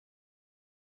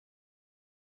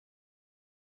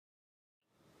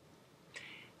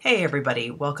Hey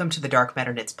everybody, welcome to the Dark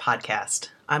Matter Knits podcast.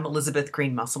 I'm Elizabeth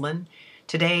Green Musselman.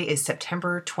 Today is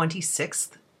September 26th,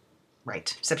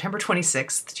 September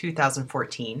 26th,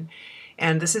 2014,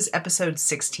 and this is episode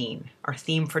 16. Our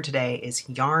theme for today is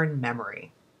yarn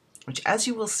memory, which as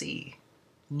you will see,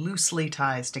 loosely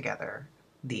ties together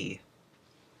the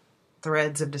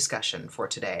threads of discussion for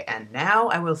today. And now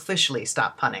I will officially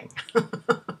stop punning.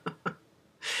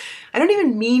 I don't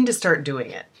even mean to start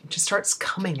doing it. It just starts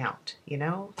coming out, you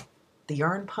know? The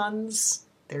yarn puns,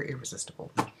 they're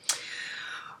irresistible.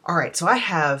 All right, so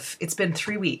it's been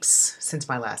 3 weeks since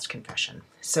my last confession.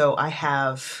 So I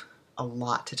have a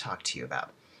lot to talk to you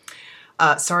about.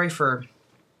 Sorry for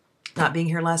not being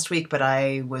here last week, but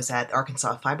I was at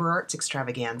Arkansas Fiberarts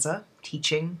Extravaganza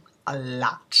teaching a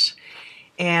lot.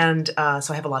 And so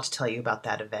I have a lot to tell you about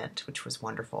that event, which was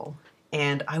wonderful.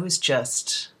 And I was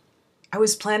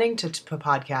planning to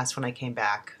podcast when I came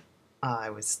back.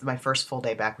 My first full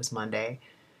day back was Monday.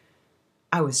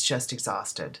 I was just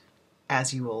exhausted,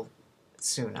 as you will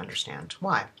soon understand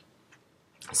why.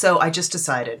 So I just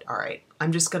decided, all right,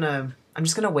 I'm just gonna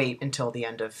wait until the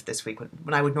end of this week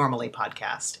when I would normally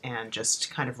podcast and just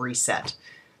kind of reset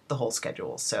the whole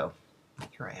schedule. So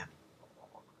here I am.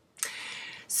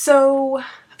 So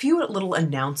a few little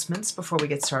announcements before we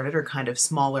get started, or kind of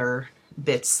smaller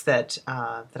bits that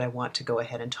I want to go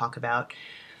ahead and talk about.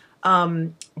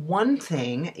 One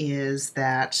thing is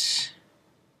that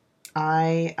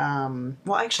I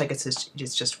guess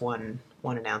it's just one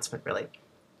announcement really,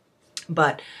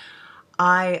 but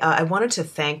I wanted to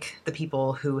thank the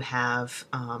people who have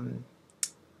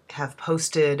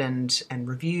posted and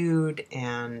reviewed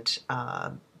and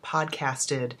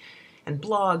podcasted and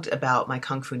blogged about my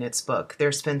Kung Fu Knits book.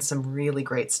 There's been some really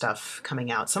great stuff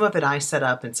coming out. Some of it I set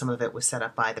up, and some of it was set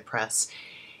up by the press.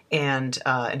 And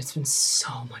it's been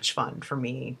so much fun for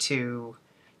me to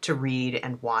read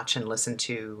and watch and listen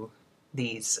to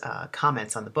these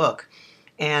comments on the book.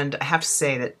 And I have to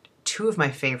say that two of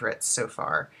my favorites so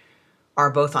far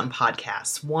are both on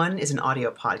podcasts. One is an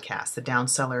audio podcast, the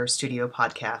Downseller Studio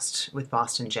podcast with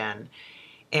Boston Jen.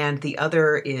 And the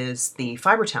other is the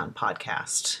Fibertown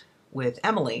podcast with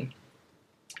Emily.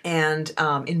 And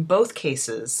in both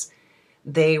cases,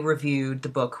 they reviewed the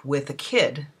book with a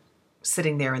kid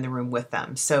sitting there in the room with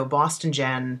them. So Boston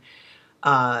Jen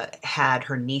had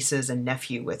her nieces and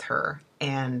nephew with her,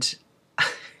 and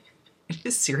it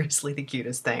is seriously the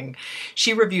cutest thing.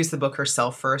 She reviews the book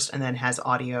herself first and then has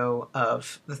audio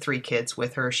of the three kids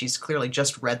with her. She's clearly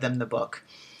just read them the book,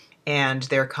 and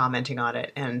they're commenting on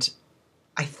it. And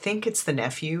I think it's the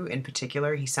nephew in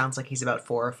particular. He sounds like he's about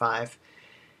 4 or 5.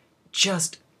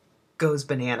 Just goes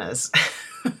bananas.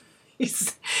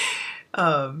 He's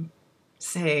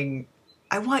saying,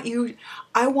 I want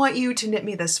you to knit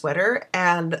me the sweater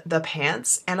and the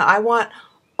pants, and I want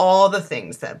all the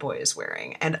things that boy is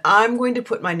wearing, and I'm going to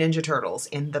put my Ninja Turtles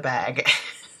in the bag.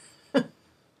 It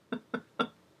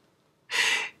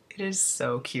is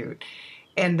so cute.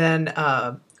 And then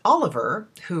Oliver,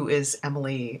 who is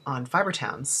Emily on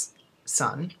Fibertown's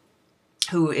son,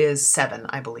 who is 7,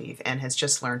 I believe, and has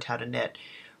just learned how to knit,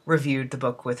 reviewed the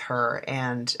book with her,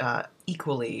 and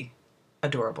equally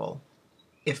adorable,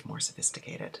 if more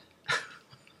sophisticated.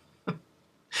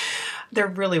 They're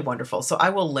really wonderful. So I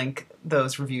will link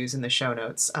those reviews in the show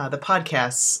notes. The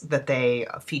podcasts that they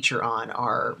feature on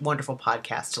are wonderful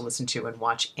podcasts to listen to and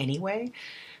watch anyway.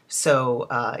 So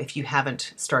if you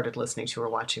haven't started listening to or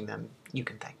watching them, you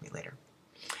can thank me later.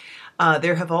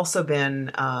 There have also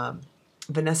been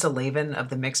Vanessa Lavin of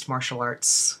the Mixed Martial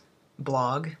Arts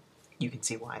blog. You can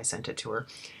see why I sent it to her.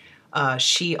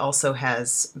 She also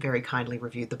has very kindly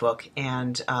reviewed the book,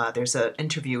 and there's an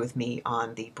interview with me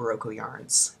on the Barocco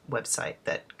Yarns website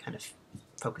that kind of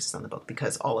focuses on the book,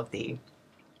 because all of the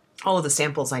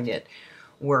samples I knit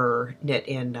were knit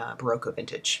in Barocco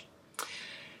vintage.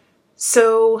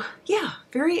 So yeah,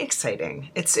 very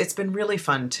exciting. It's been really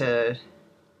fun to,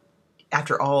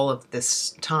 after all of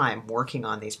this time working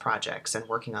on these projects and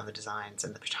working on the designs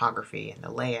and the photography and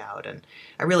the layout, and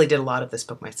I really did a lot of this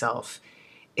book myself.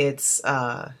 It's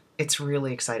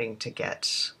really exciting to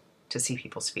get to see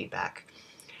people's feedback.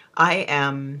 There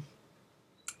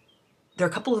are a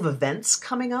couple of events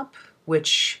coming up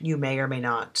which you may or may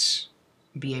not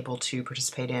be able to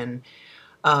participate in.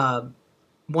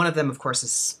 One of them, of course,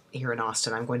 is here in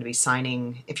Austin. I'm going to be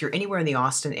signing, if you're anywhere in the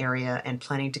Austin area and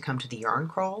planning to come to the Yarn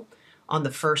Crawl on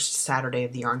the first Saturday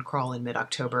of the Yarn Crawl in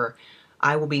mid-October,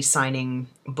 I will be signing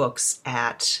books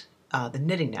at the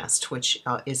Knitting Nest, which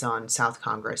is on South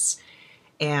Congress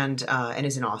and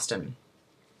is in Austin.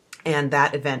 And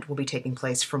that event will be taking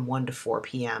place from 1 to 4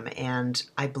 p.m. And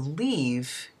I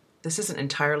believe this isn't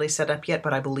entirely set up yet,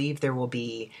 but I believe there will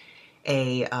be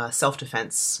a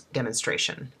self-defense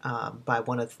demonstration by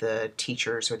one of the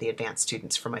teachers or the advanced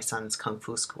students for my son's Kung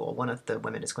Fu school. One of the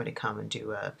women is going to come and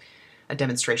do a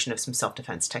demonstration of some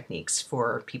self-defense techniques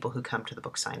for people who come to the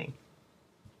book signing.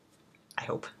 I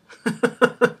hope.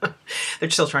 They're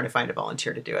still trying to find a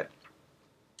volunteer to do it.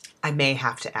 I may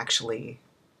have to actually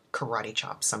karate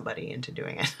chop somebody into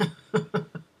doing it.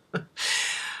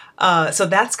 So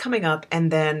that's coming up.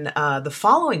 And then the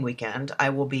following weekend, I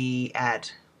will be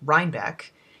at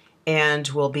Rhinebeck and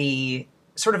will be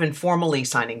sort of informally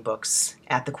signing books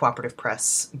at the Cooperative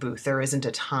Press booth. There isn't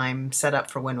a time set up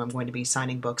for when I'm going to be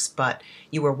signing books, but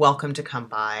you are welcome to come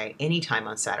by anytime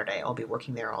on Saturday. I'll be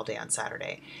working there all day on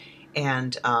Saturday.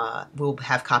 And we'll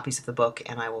have copies of the book,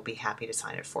 and I will be happy to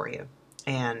sign it for you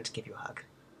and give you a hug.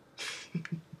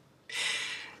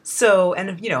 So,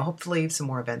 and hopefully some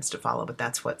more events to follow, but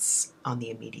that's what's on the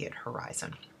immediate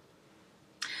horizon.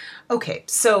 Okay,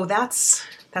 so that's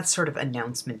sort of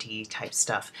announcement-y type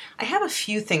stuff. I have a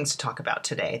few things to talk about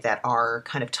today that are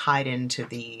kind of tied into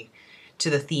the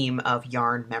theme of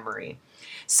yarn memory.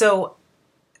 So,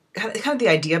 kind of the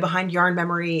idea behind yarn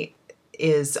memory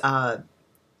is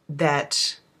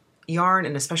that yarn,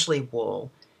 and especially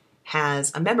wool,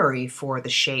 has a memory for the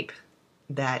shape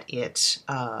that it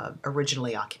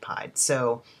originally occupied.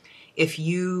 So if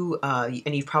you,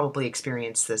 and you've probably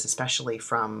experienced this, especially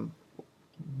from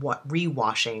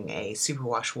rewashing a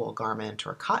superwash wool garment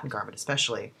or a cotton garment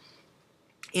especially,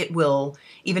 it will,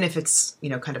 even if it's,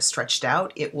 kind of stretched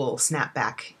out, it will snap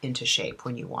back into shape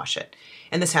when you wash it.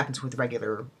 And this happens with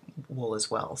regular wool as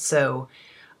well. So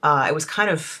I was kind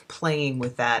of playing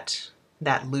with that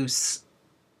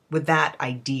with that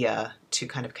idea to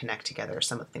kind of connect together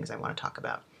some of the things I want to talk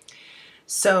about.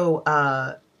 So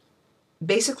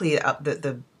basically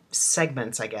the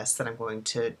segments, I guess, that I'm going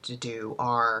to do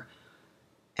are,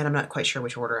 and I'm not quite sure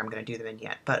which order I'm going to do them in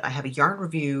yet, but I have a yarn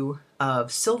review of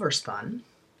SilverSpun,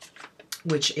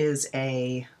 which is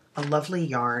a lovely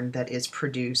yarn that is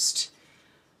produced.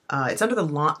 It's under the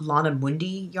Lana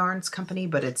Mundi Yarns Company,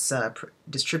 but it's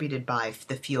distributed by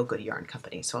the Feel Good Yarn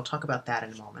Company. So I'll talk about that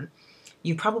in a moment.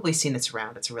 You've probably seen this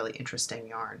around. It's a really interesting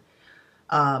yarn.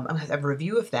 I have a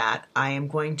review of that. I am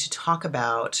going to talk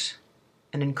about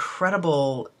an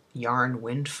incredible yarn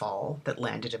windfall that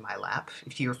landed in my lap.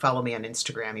 If you follow me on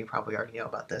Instagram, you probably already know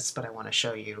about this, but I want to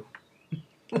show you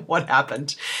what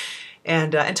happened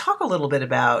and talk a little bit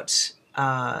about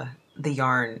the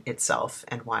yarn itself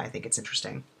and why I think it's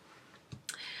interesting.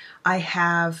 I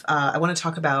want to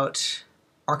talk about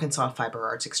Arkansas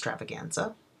Fiberarts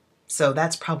Extravaganza. So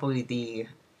that's probably the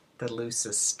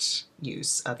loosest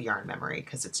use of yarn memory,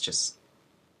 because it's just,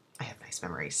 I have nice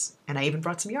memories. And I even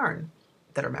brought some yarn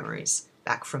that are memories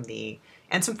back from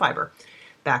and some fiber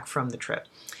back from the trip.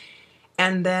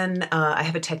 And then I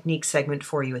have a technique segment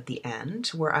for you at the end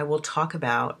where I will talk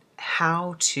about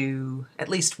how to, at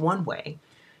least one way,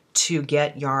 to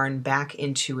get yarn back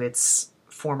into its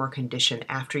former condition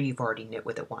after you've already knit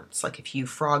with it once. Like if you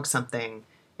frog something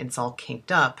and it's all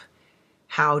kinked up,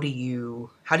 how do you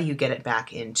get it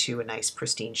back into a nice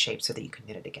pristine shape so that you can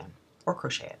knit it again or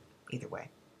crochet it, either way.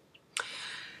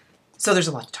 So there's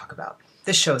a lot to talk about.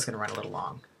 This show is going to run a little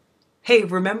long. Hey,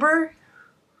 remember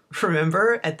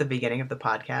at the beginning of the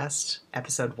podcast,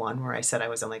 episode 1, where I said I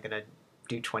was only going to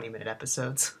do 20-minute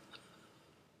episodes?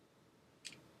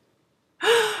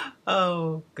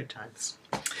 Oh, good times.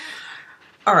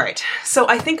 All right, so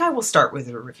I think I will start with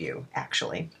a review,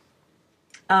 actually.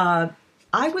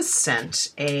 I was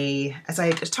sent as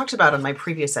I talked about on my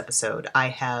previous episode, I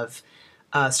have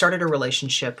started a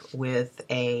relationship with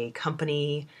a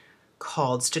company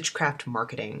called Stitchcraft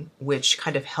Marketing, which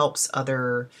kind of helps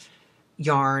other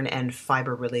yarn and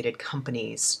fiber-related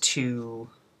companies to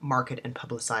market and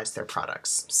publicize their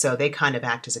products. So they kind of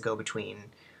act as a go-between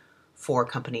for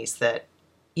companies that,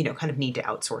 kind of need to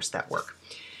outsource that work.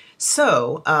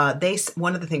 So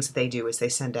one of the things that they do is they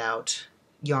send out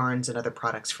yarns and other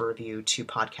products for review to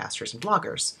podcasters and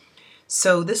bloggers.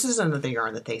 So this is another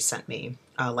yarn that they sent me,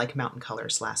 like Mountain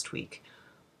Colors last week.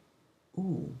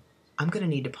 Ooh, I'm going to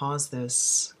need to pause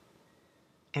this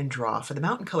and draw for the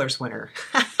Mountain Colors winner.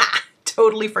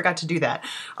 Totally forgot to do that.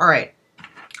 All right,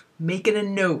 making a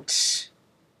note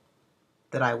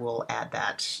that I will add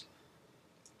that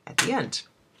at the end.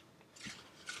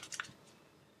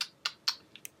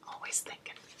 Always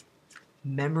thinking.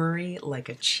 Memory like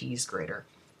a cheese grater.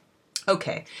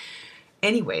 Okay,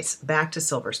 anyways, back to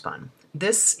SilverSpun.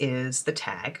 This is the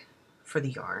tag for the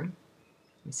yarn.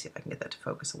 Let me see if I can get that to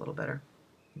focus a little better.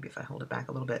 Maybe if I hold it back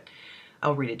a little bit.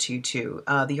 I'll read it to you too.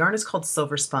 The yarn is called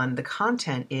SilverSpun. The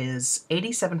content is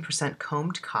 87%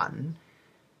 combed cotton,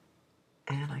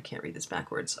 and I can't read this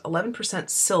backwards, 11%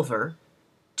 silver,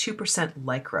 2%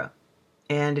 lycra,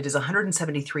 and it is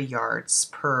 173 yards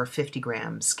per 50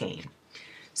 gram skein.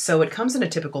 So it comes in a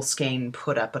typical skein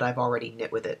put up, but I've already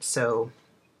knit with it. So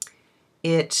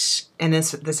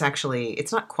this actually,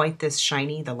 it's not quite this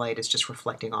shiny. The light is just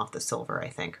reflecting off the silver, I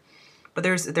think. But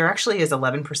there actually is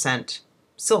 11%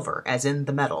 silver, as in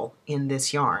the metal, in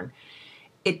this yarn.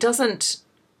 It doesn't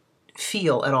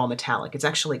feel at all metallic. It's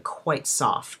actually quite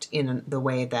soft in the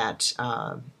way that,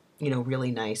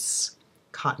 really nice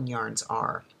cotton yarns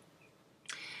are.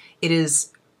 It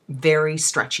is very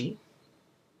stretchy.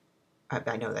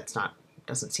 I know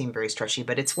doesn't seem very stretchy,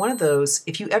 but it's one of those,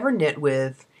 if you ever knit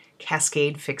with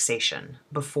Cascade Fixation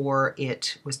before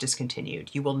it was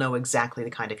discontinued, you will know exactly the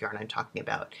kind of yarn I'm talking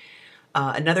about.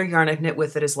 Another yarn I've knit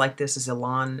with that is like this is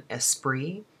Elan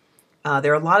Esprit.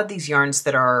 There are a lot of these yarns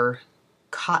that are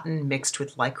cotton mixed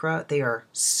with lycra. They are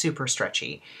super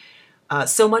stretchy.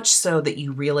 So much so that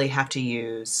you really have to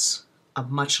use a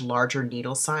much larger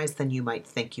needle size than you might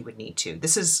think you would need to.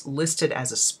 This is listed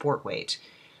as a sport weight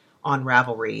on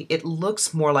Ravelry. It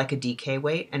looks more like a DK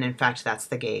weight, and in fact that's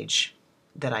the gauge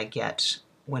that I get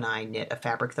when I knit a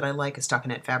fabric that I like, a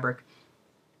stockinette fabric.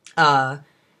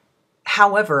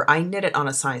 However, I knit it on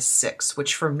a size 6,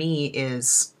 which for me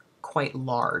is quite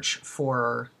large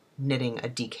for knitting a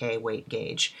DK weight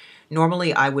gauge.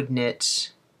 Normally I would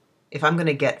knit, if I'm going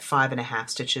to get 5.5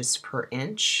 stitches per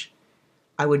inch,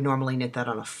 I would normally knit that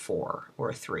on a 4 or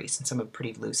a 3, since I'm a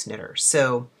pretty loose knitter.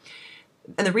 So,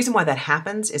 and the reason why that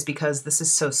happens is because this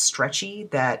is so stretchy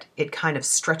that it kind of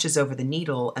stretches over the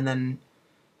needle, and then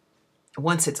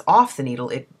once it's off the needle,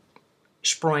 it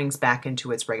sproings back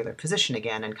into its regular position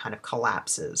again and kind of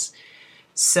collapses.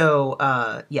 So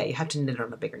yeah, you have to knit it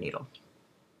on a bigger needle.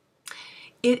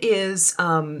 It is,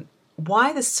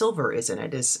 why the silver is in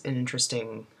it is an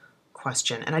interesting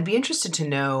question, and I'd be interested to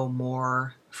know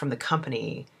more from the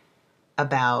company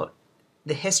about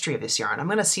the history of this yarn. I'm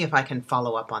going to see if I can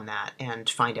follow up on that and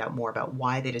find out more about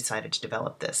why they decided to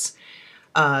develop this.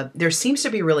 There seems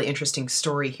to be a really interesting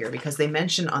story here, because they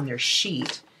mention on their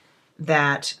sheet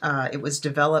that it was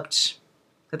developed,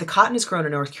 that the cotton is grown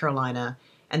in North Carolina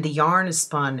and the yarn is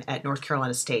spun at North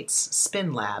Carolina State's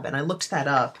Spin Lab. And I looked that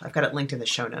up. I've got it linked in the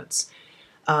show notes.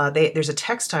 There's a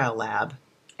textile lab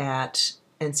at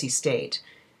NC State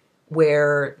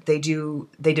where they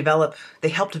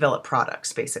help develop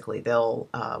products, basically. They'll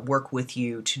work with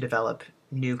you to develop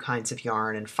new kinds of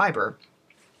yarn and fiber.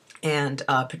 And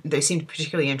they seem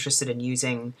particularly interested in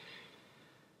using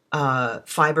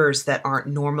fibers that aren't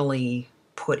normally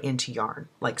put into yarn,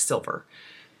 like silver.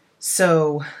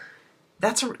 So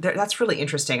that's really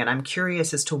interesting, and I'm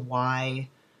curious as to why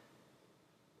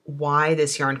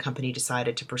this yarn company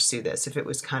decided to pursue this. If it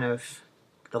was kind of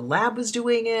the lab was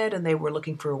doing it and they were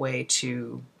looking for a way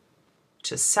to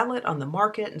sell it on the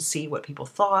market and see what people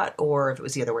thought, or if it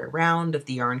was the other way around, if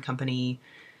the yarn company,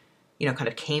 kind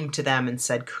of came to them and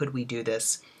said, could we do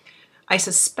this? I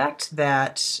suspect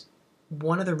that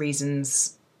one of the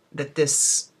reasons that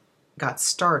this got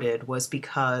started was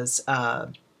because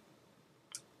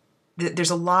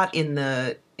there's a lot in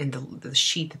the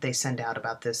sheet that they send out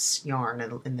about this yarn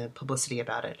and in the publicity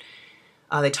about it.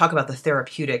 They talk about the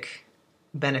therapeutic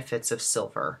benefits of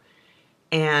silver.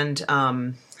 And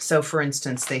so, for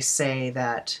instance, they say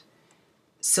that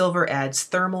silver adds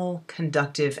thermal,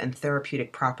 conductive, and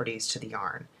therapeutic properties to the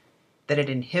yarn, that it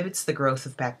inhibits the growth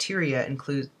of bacteria,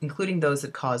 including those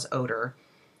that cause odor.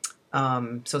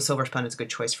 So SilverSpun is a good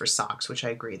choice for socks, which I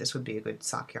agree, this would be a good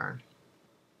sock yarn.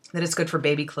 That it's good for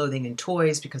baby clothing and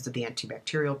toys because of the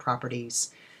antibacterial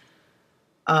properties.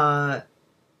 Yeah,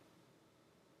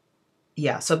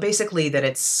 so basically that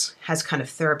has kind of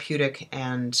therapeutic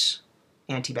and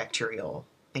antibacterial,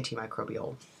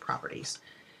 antimicrobial properties.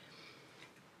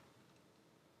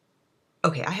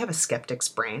 Okay, I have a skeptic's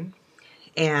brain,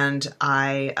 and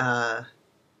I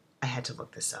had to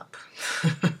look this up.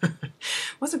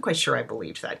 Wasn't quite sure I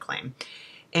believed that claim.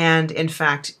 And in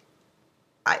fact,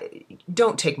 I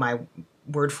don't take my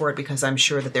word for it, because I'm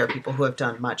sure that there are people who have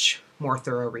done much more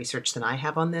thorough research than I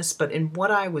have on this, but in what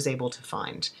I was able to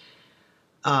find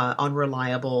on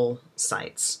reliable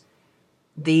sites,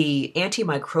 the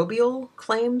antimicrobial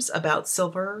claims about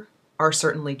silver are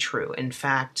certainly true. In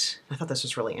fact, I thought this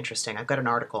was really interesting. I've got an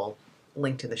article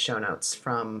linked in the show notes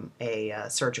from a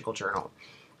surgical journal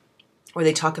where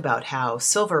they talk about how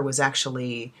silver was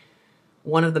actually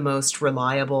one of the most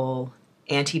reliable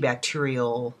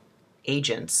antibacterial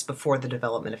agents before the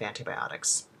development of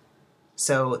antibiotics.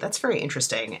 So that's very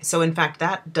interesting. So in fact,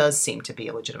 that does seem to be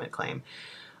a legitimate claim.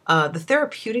 The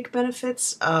therapeutic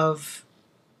benefits of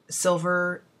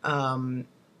silver, whether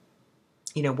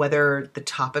the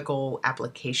topical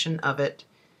application of it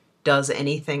does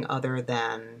anything other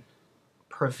than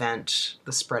prevent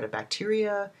the spread of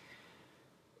bacteria,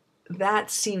 that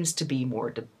seems to be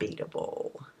more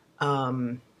debatable.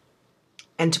 And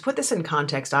to put this in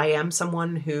context, I am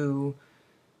someone who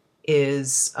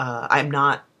is, I'm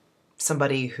not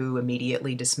somebody who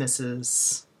immediately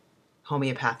dismisses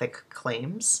homeopathic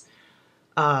claims,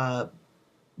 but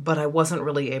I wasn't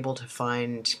really able to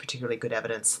find particularly good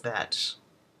evidence that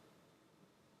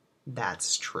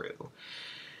that's true.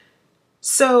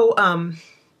 So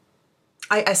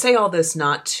I say all this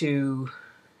not to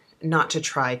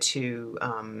try to.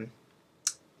 I'm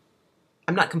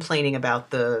not complaining about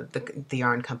the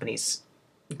yarn companies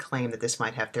claim that this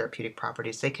might have therapeutic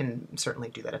properties. They can certainly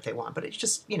do that if they want, but it's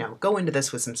just, go into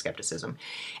this with some skepticism.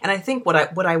 And I think what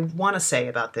I want to say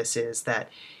about this is that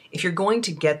if you're going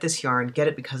to get this yarn, get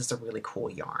it because it's a really cool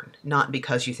yarn, not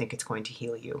because you think it's going to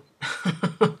heal you.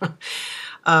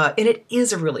 And it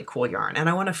is a really cool yarn, and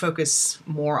I want to focus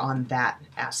more on that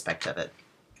aspect of it.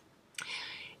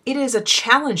 It is a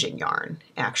challenging yarn,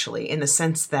 actually, in the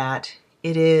sense that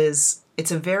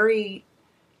it's a very,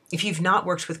 if you've not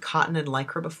worked with cotton and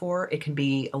lycra before, it can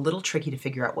be a little tricky to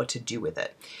figure out what to do with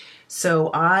it.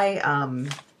 So I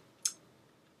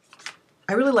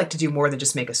really like to do more than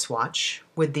just make a swatch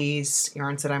with these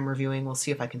yarns that I'm reviewing. We'll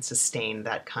see if I can sustain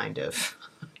that kind of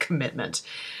commitment.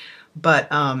 But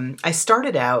I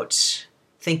started out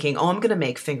thinking, I'm going to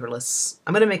make I'm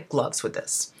going to make gloves with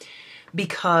this.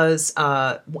 Because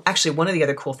actually one of the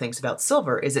other cool things about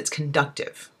silver is it's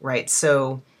conductive, right?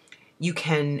 So you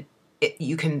can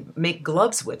make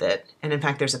gloves with it. And in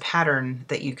fact, there's a pattern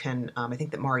that you can, I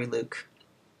think that Mari Luke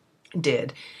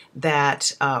did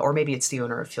that, or maybe it's the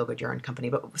owner of Feel Good Yarn Company,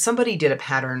 but somebody did a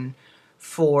pattern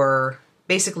for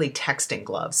basically texting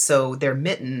gloves. So they're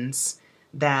mittens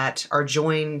that are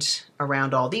joined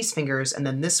around all these fingers, and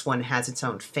then this one has its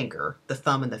own finger. The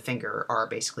thumb and the finger are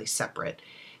basically separate,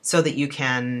 so that you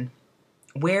can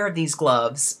wear these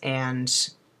gloves and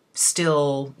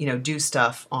still, do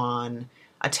stuff on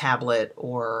a tablet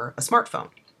or a smartphone.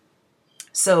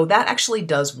 So that actually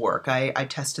does work. I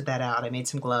tested that out. I made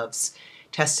some gloves,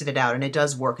 tested it out, and it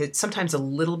does work. It's sometimes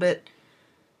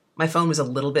my phone was a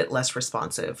little bit less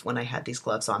responsive when I had these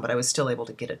gloves on, but I was still able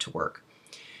to get it to work.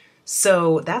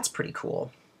 So that's pretty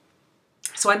cool.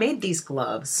 So I made these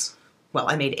gloves. Well,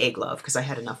 I made a glove because I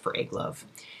had enough for a glove.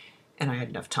 And I had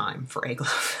enough time for a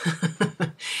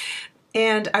glove.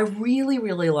 And I really,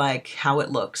 really like how it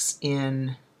looks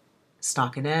in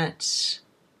stockinette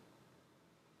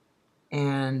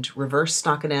and reverse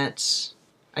stockinette.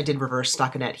 I did reverse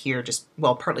stockinette here,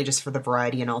 partly just for the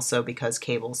variety and also because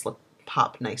cables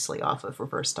pop nicely off of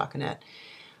reverse stockinette.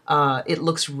 It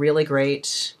looks really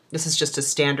great. This is just a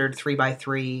standard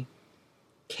 3x3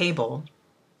 cable.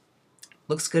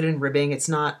 Looks good in ribbing. It's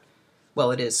not,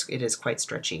 well, it is quite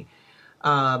stretchy.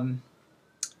 And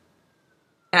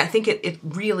I think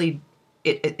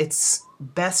it's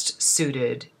best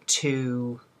suited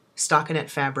to stockinette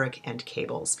fabric and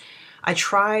cables. I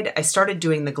started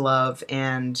doing the glove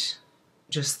and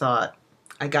just thought,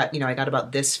 I got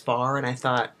about this far and I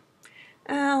thought,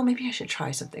 oh, maybe I should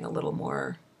try something a little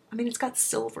more. I mean, it's got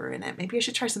silver in it. Maybe I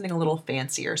should try something a little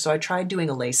fancier. So I tried doing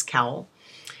a lace cowl,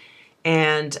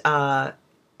 and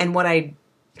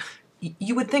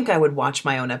you would think I would watch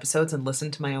my own episodes and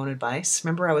listen to my own advice.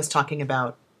 Remember I was talking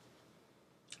about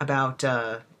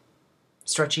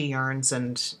stretchy yarns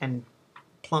and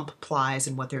plump plies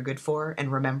and what they're good for?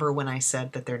 And remember when I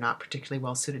said that they're not particularly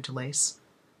well suited to lace?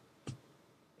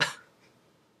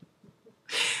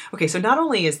 Okay, so not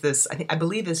only is this, I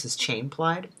believe this is chain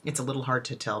plied. It's a little hard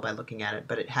to tell by looking at it,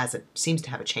 but it seems to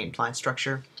have a chain ply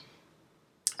structure.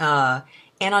 And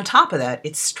on top of that,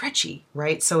 it's stretchy,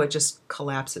 right? So it just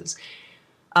collapses.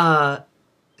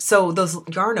 So those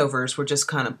yarn overs were just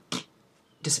kind of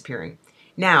disappearing.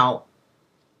 Now,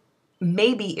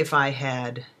 maybe if I'd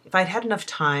had enough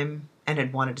time and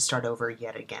had wanted to start over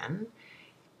yet again,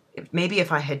 maybe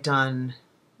if I had done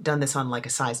this on like a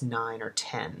size 9 or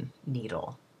 10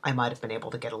 needle, I might have been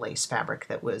able to get a lace fabric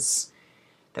that was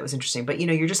interesting. But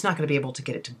you're just not going to be able to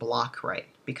get it to block right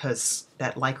because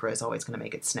that lycra is always going to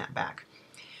make it snap back.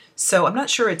 So I'm not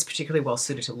sure it's particularly well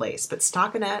suited to lace, but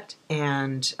stockinette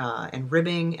and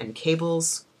ribbing and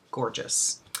cables,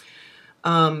 gorgeous.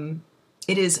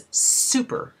 It is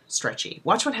super stretchy.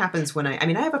 Watch what happens when I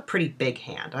have a pretty big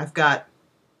hand. I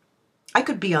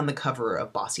could be on the cover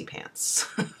of Bossy Pants.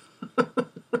 I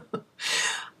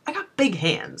got big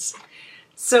hands.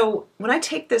 So when I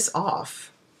take this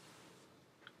off,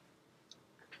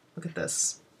 look at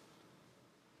this.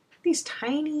 These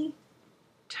tiny,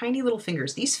 tiny little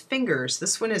fingers. These fingers,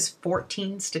 this one is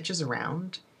 14 stitches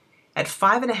around. At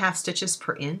 5.5 stitches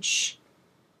per inch,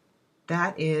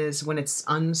 that is, when it's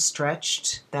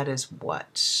unstretched, that is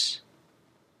what?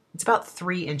 It's about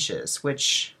 3 inches,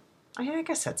 which I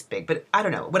guess that's big, but I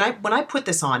don't know. When I put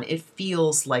this on, it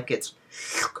feels like it's,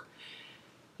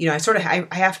 you know, I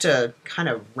have to kind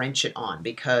of wrench it on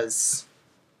because,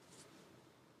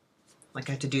 like,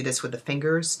 I have to do this with the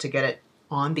fingers to get it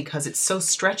on because it's so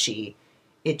stretchy.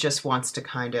 It just wants to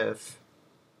kind of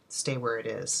stay where it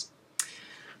is.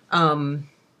 So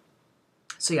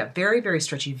yeah, very, very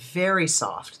stretchy, very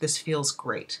soft. This feels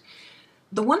great.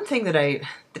 The one thing that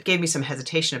gave me some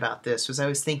hesitation about this was I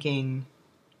was thinking,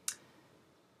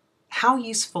 how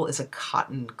useful is a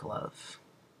cotton glove?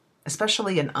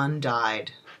 Especially an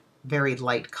undyed, very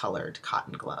light colored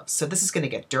cotton glove. So this is going to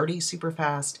get dirty super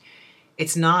fast.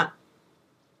 It's not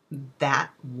that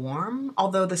warm,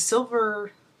 although the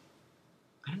silver,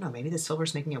 I don't know, maybe the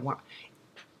silver's making it warm.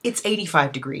 It's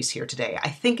 85 degrees here today. I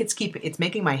think it's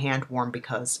making my hand warm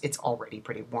because it's already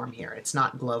pretty warm here. It's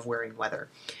not glove wearing weather.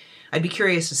 I'd be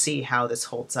curious to see how this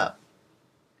holds up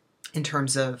in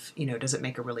terms of, you know, does it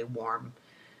make a really warm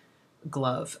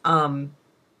glove? And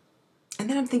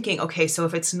then I'm thinking, okay, so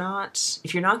if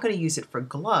you're not going to use it for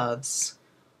gloves,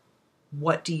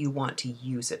 what do you want to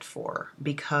use it for?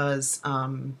 Because, you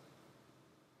know,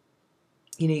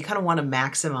 you kind of want to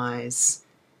maximize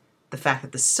the fact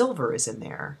that the silver is in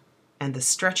there and the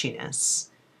stretchiness.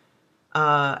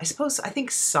 I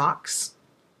think socks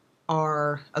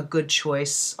are a good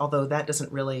choice, although that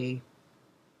doesn't really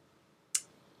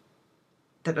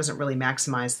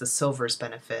maximize the silver's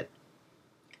benefit.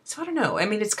 So I don't know. I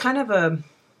mean, it's kind of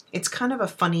a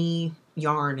funny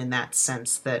yarn in that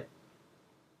sense that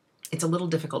it's a little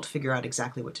difficult to figure out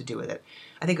exactly what to do with it.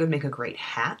 I think it would make a great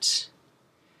hat.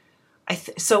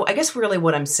 So I guess really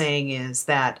what I'm saying is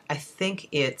that I think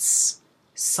its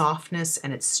softness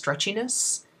and its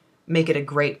stretchiness make it a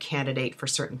great candidate for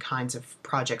certain kinds of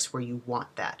projects where you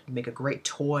want that. It would make a great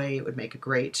toy. It would make a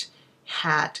great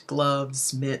hat,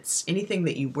 gloves, mitts, anything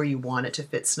where you want it to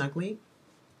fit snugly.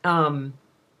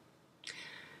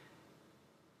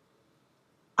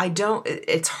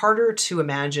 It's harder to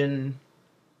imagine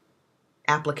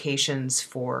applications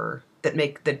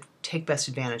that take best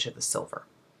advantage of the silver.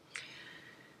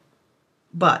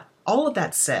 But all of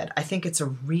that said, I think it's a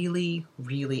really,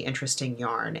 really interesting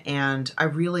yarn, and I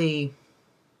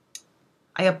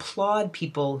applaud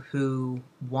people who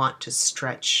want to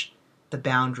stretch the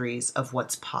boundaries of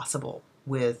what's possible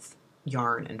with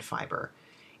yarn and fiber.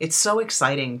 It's so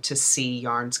exciting to see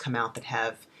yarns come out that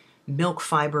have milk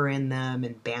fiber in them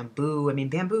and bamboo. I mean,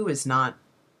 bamboo is not...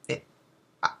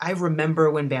 I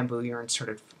remember when bamboo yarn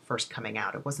started first coming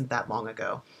out. It wasn't that long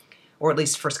ago, or at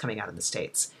least first coming out in the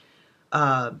States.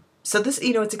 So this,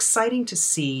 you know, it's exciting to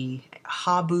see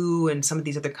Habu and some of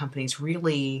these other companies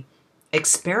really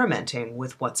experimenting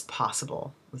with what's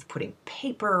possible with putting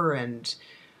paper and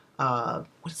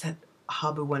what's that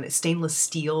Habu one? Stainless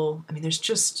steel. I mean, there's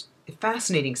just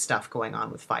fascinating stuff going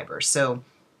on with fiber. So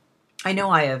I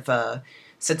know I have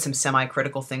said some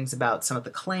semi-critical things about some of the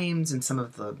claims and some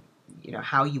of the, you know,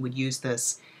 how you would use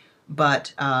this,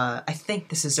 but I think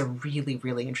this is a really,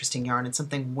 really interesting yarn and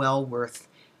something well worth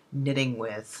knitting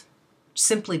with,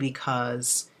 simply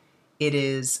because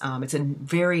it's a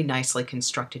very nicely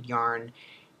constructed yarn,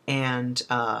 and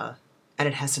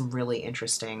it has some really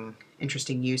interesting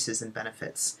uses and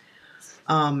benefits.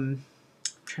 I'm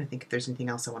trying to think if there's anything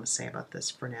else I want to say about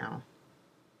this for now.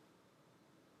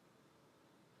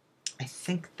 I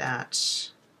think that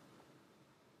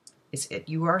is it.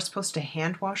 You are supposed to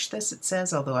hand wash this, it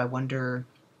says, although I wonder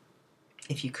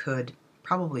if you could.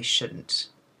 Probably shouldn't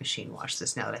machine wash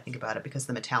this now that I think about it because of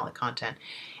the metallic content.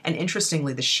 And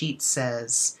interestingly, the sheet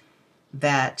says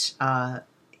that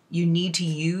you need to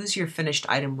use your finished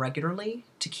item regularly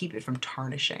to keep it from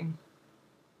tarnishing,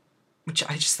 which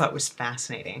I just thought was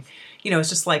fascinating. You know, it's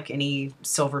just like any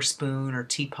silver spoon or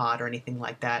teapot or anything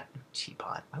like that.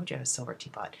 Teapot? Why would you have a silver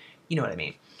teapot? You know what I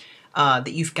mean.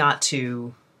 That you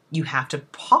have to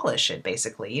polish it,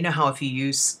 basically. You know how if you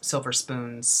use silver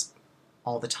spoons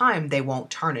all the time, they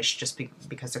won't tarnish just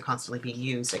because they're constantly being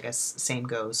used. I guess same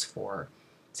goes for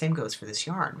this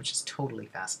yarn, which is totally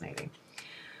fascinating.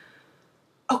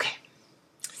 Okay,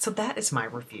 so that is my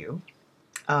review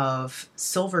of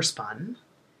SilverSpun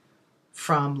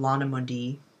from Lana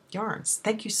Mundi Yarns.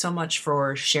 Thank you so much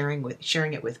for sharing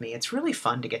it with me. It's really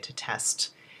fun to get to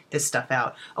test this stuff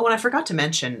out. Oh, and I forgot to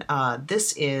mention,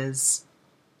 this is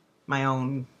my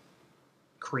own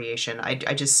creation. I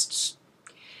just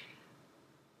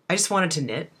wanted to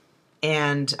knit,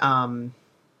 and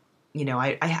you know,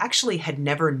 I actually had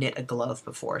never knit a glove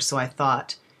before, so I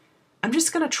thought I'm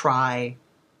just gonna try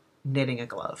knitting a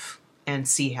glove and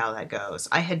see how that goes.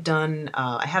 I had done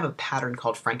I have a pattern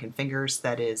called Frankenfingers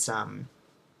that is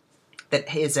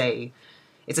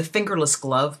it's a fingerless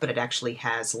glove, but it actually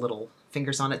has little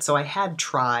fingers on it. So I had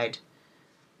tried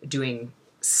doing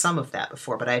some of that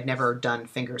before, but I had never done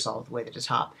fingers all the way to the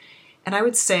top. And I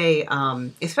would say,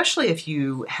 especially if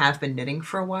you have been knitting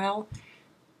for a while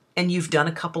and you've done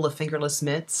a couple of fingerless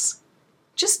mitts,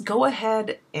 just go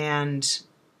ahead and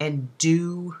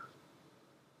do,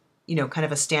 you know, kind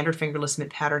of a standard fingerless mitt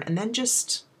pattern, and then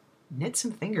just knit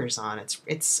some fingers on.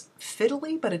 It's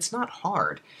fiddly, but it's not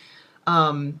hard.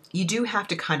 You do have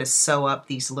to kind of sew up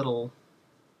these little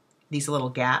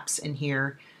gaps in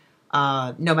here.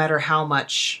 No matter how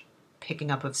much picking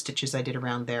up of stitches I did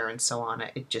around there and so on,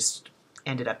 it just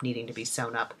ended up needing to be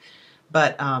sewn up.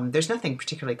 But there's nothing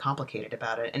particularly complicated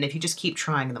about it. And if you just keep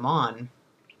trying them on,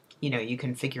 you know, you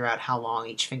can figure out how long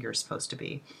each finger is supposed to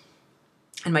be.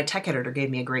 And my tech editor gave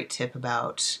me a great tip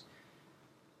about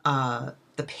the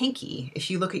pinky. If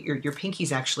you look at your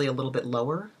pinky's actually a little bit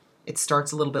lower. It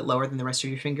starts a little bit lower than the rest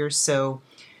of your fingers. So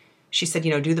she said,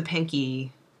 you know, do the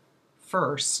pinky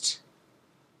first,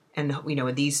 and, you know,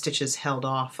 with these stitches held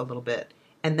off a little bit,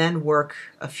 and then work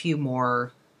a few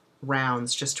more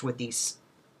rounds just with these,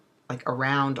 like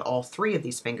around all three of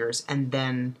these fingers, and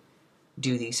then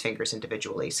do these fingers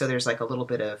individually. So there's like a little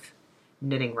bit of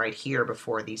knitting right here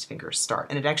before these fingers start,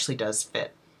 and it actually does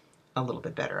fit a little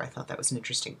bit better. I thought that was an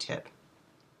interesting tip.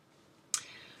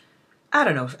 I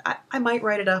don't know. I might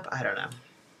write it up. I don't know.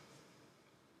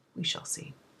 We shall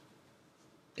see.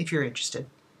 If you're interested,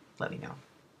 let me know.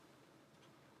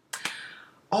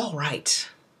 All right.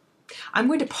 I'm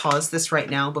going to pause this right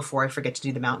now before I forget to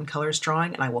do the mountain colors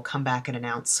drawing, and I will come back and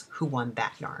announce who won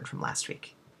that yarn from last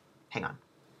week. Hang on.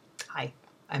 Hi,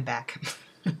 I'm back.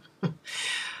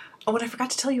 Oh, and I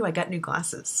forgot to tell you I got new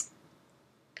glasses.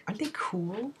 Aren't they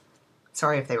cool?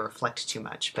 Sorry if they reflect too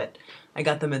much, but I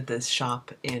got them at this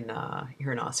shop in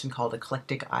here in Austin called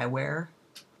Eclectic Eyewear.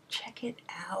 Check it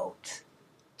out.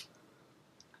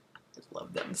 I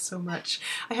love them so much.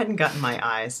 I hadn't gotten my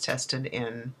eyes tested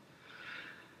in,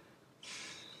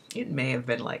 it may have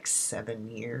been like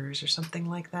 7 years or something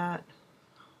like that.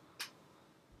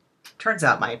 Turns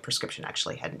out my prescription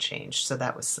actually hadn't changed, so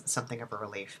that was something of a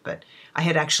relief. But I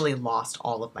had actually lost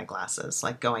all of my glasses,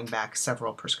 like going back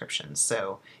several prescriptions,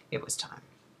 so it was time.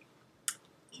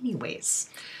 Anyways,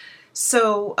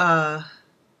 so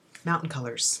mountain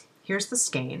colors. Here's the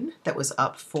skein that was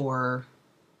up for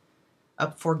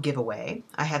giveaway.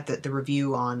 I had the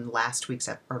review on last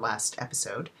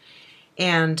episode,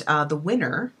 and the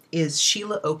winner is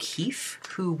Sheila O'Keefe,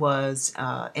 who was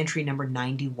entry number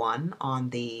 91 on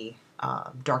the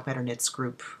Dark Matter Knits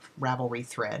group Ravelry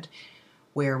thread,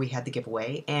 where we had the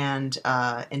giveaway, and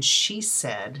she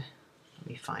said, let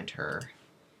me find her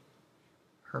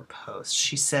post.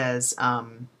 She says,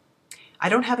 I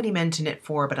don't have any men to knit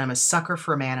for, but I'm a sucker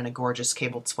for a man in a gorgeous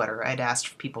cabled sweater. I'd asked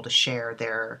for people to share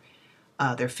their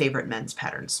favorite men's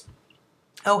patterns.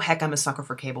 Oh heck, I'm a sucker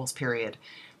for cables, period.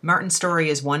 Martin Story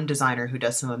is one designer who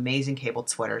does some amazing cabled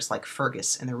sweaters like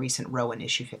Fergus in the recent Rowan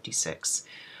issue 56.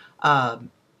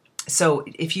 So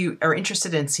if you are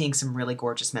interested in seeing some really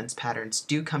gorgeous men's patterns,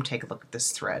 do come take a look at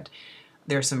this thread.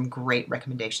 There are some great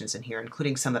recommendations in here,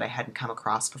 including some that I hadn't come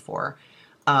across before.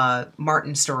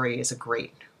 Martin Story is a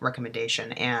great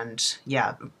recommendation, and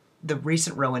yeah, the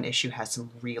recent Rowan issue has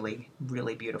some really,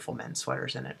 really beautiful men's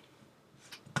sweaters in it.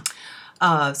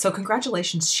 So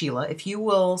congratulations, Sheila. If you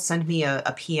will send me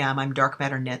a PM, I'm Dark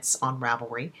Matter Knits on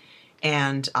Ravelry,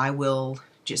 and I will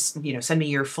just, you know, send me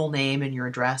your full name and your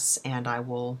address, and I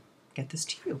will get this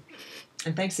to you.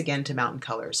 And thanks again to Mountain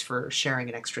Colors for sharing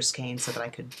an extra skein so that I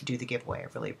could do the giveaway. I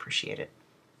really appreciate it.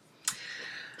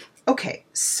 Okay,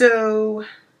 so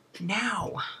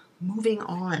now moving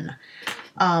on.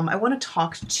 I want to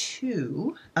talk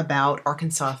too about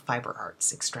Arkansas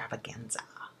Fiberarts Extravaganza,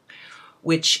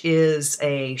 which is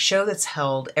a show that's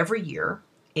held every year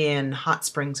in Hot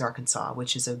Springs, Arkansas,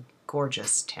 which is a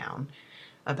gorgeous town,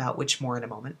 about which more in a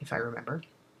moment, if I remember.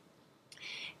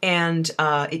 And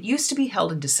it used to be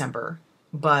held in December,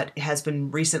 but has been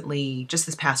recently, just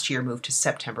this past year, moved to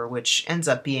September, which ends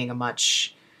up being a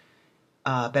much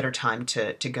better time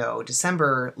to go.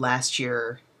 December last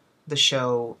year, the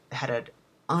show had an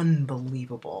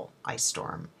unbelievable ice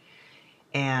storm.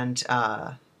 And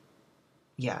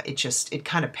yeah, it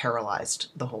kind of paralyzed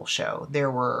the whole show. There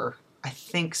were I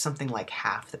think something like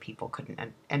half the people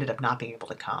ended up not being able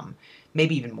to come,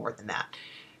 maybe even more than that,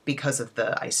 because of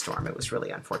the ice storm. It was really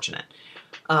unfortunate.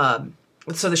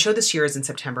 So the show this year is in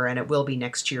September, and it will be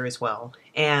next year as well.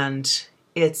 And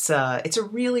it's a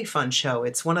really fun show.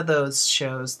 It's one of those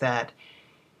shows that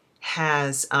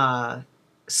has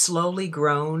slowly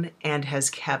grown and has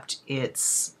kept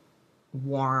its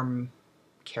warm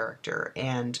character.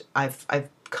 And I've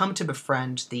come to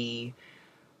befriend the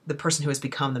person who has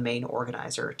become the main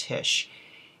organizer, Tish.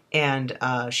 And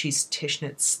she's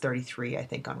Tishnitz33, I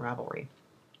think, on Ravelry.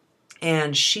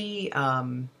 And she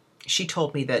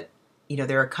told me that,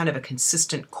 there are kind of a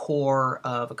consistent core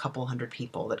of a couple hundred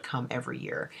people that come every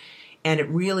year. And it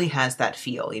really has that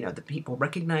feel, the people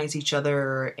recognize each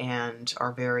other and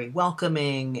are very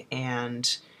welcoming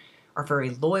and are very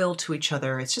loyal to each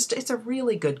other. It's a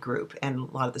really good group, and a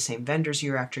lot of the same vendors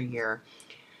year after year.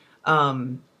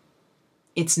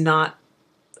 It's not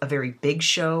a very big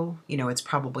show. It's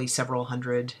probably several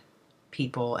hundred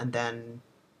people, and then,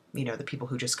 the people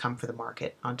who just come for the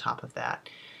market on top of that.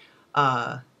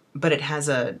 But it has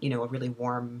a really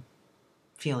warm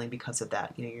feeling because of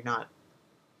that. You're not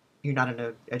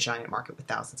in a giant market with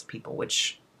thousands of people,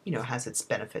 which, has its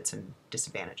benefits and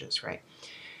disadvantages, right?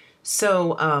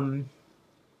 So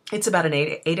it's about an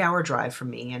 8-hour drive from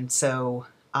me, and so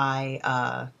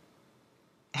I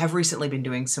have recently been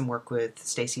doing some work with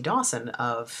Stacy Dawson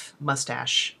of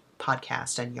Mustache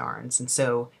Podcast and Yarns,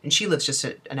 and she lives just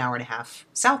an hour and a half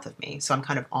south of me, so I'm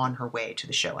kind of on her way to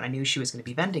the show, and I knew she was going to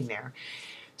be vending there.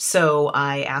 So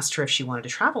I asked her if she wanted to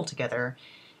travel together,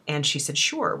 and she said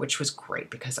sure, which was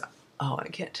great because, I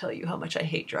can't tell you how much I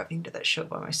hate driving to that show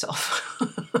by myself.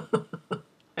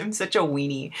 I'm such a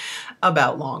weenie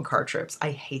about long car trips.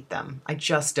 I hate them. I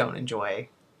just don't enjoy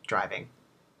driving,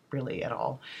 really, at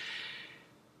all.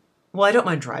 Well, I don't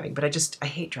mind driving, but I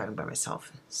hate driving by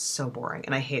myself. It's so boring,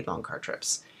 and I hate long car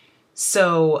trips.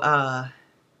 So,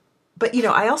 but,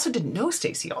 I also didn't know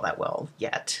Stacy all that well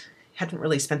yet. Hadn't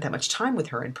really spent that much time with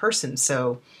her in person.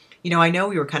 So, I know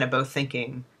we were kind of both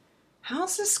thinking,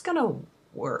 how's this going to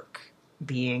work,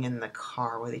 being in the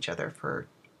car with each other for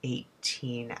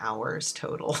 18 hours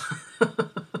total?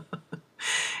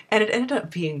 And it ended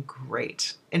up being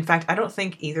great. In fact, I don't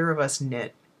think either of us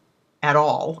knit at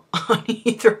all on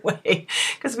either way,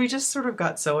 because we just sort of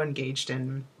got so engaged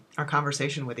in our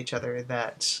conversation with each other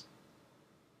that,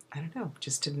 I don't know,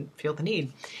 just didn't feel the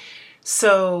need.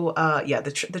 So,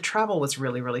 the travel was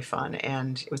really, really fun,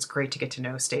 and it was great to get to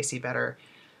know Stacy better.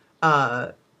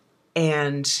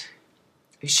 And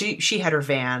she had her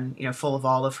van, full of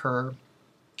all of her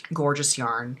gorgeous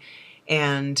yarn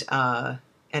and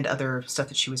other stuff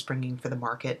that she was bringing for the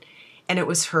market. And it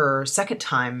was her second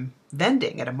time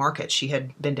vending at a market. She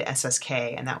had been to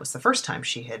SSK, and that was the first time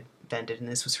she had vended, and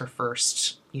this was her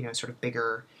first, sort of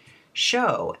bigger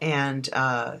show. And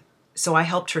so I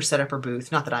helped her set up her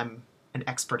booth. Not that I'm an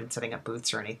expert in setting up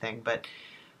booths or anything, but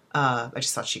I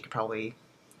just thought she could probably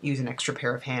use an extra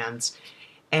pair of hands.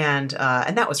 And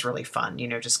that was really fun,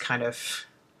 just kind of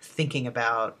thinking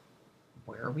about,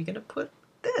 where are we going to put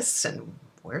this, and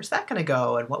where's that going to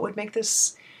go, and what would make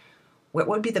this, what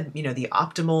would be the, the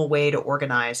optimal way to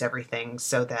organize everything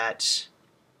so that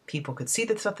people could see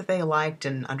the stuff that they liked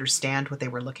and understand what they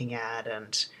were looking at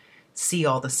and see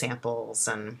all the samples.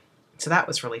 And so that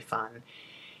was really fun.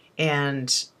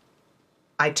 And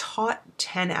I taught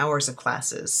 10 hours of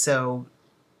classes. So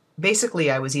basically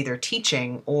I was either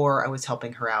teaching or I was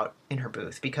helping her out in her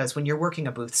booth, because when you're working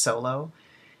a booth solo,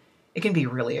 it can be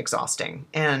really exhausting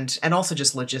and also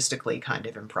just logistically kind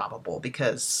of improbable,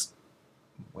 because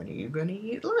when are you going to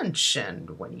eat lunch,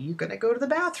 and when are you going to go to the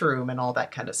bathroom, and all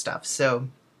that kind of stuff. So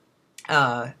when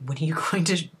are you going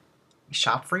to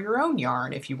shop for your own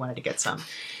yarn if you wanted to get some?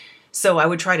 So I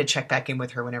would try to check back in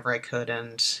with her whenever I could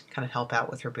and kind of help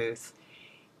out with her booth.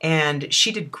 And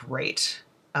she did great.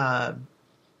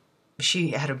 She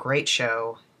had a great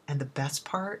show. And the best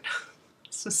part,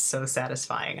 this was so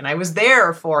satisfying. And I was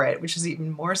there for it, which is even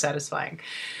more satisfying.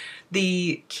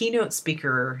 The keynote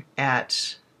speaker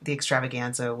at the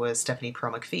extravaganza was Stephanie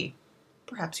Pearl McPhee.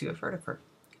 Perhaps you have heard of her,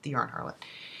 the Yarn Harlot.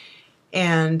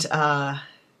 And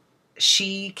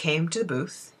she came to the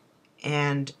booth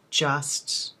and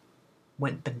just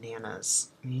went bananas.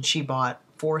 I mean, she bought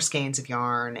 4 skeins of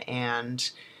yarn and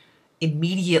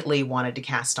immediately wanted to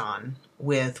cast on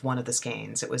with one of the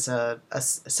skeins. It was a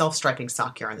self-striping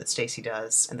sock yarn that Stacy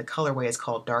does, and the colorway is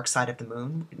called Dark Side of the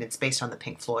Moon, and it's based on the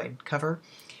Pink Floyd cover.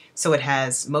 So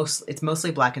it's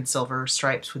mostly black and silver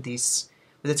stripes with its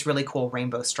really cool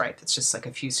rainbow stripe. It's just like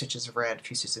a few stitches of red, a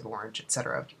few stitches of orange,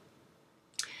 etc.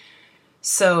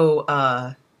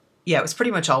 So yeah, it was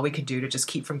pretty much all we could do to just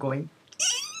keep from going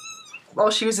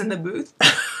while she was in the booth.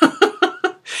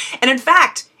 And in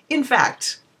fact,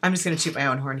 I'm just going to toot my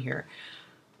own horn here.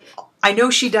 I know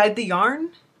she dyed the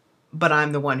yarn, but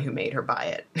I'm the one who made her buy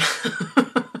it.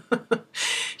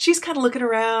 She's kind of looking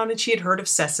around, and she had heard of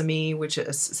Sesame, which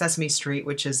is Sesame Street,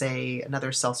 which is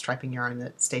another self-striping yarn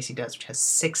that Stacy does, which has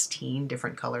 16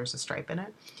 different colors of stripe in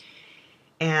it.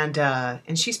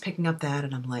 And she's picking up that,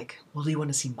 and I'm like, well, do you want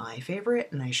to see my favorite?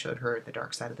 And I showed her the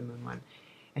Dark Side of the Moon one.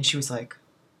 And she was like,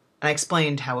 and I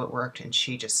explained how it worked, and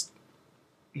she just,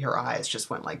 her eyes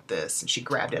just went like this, and she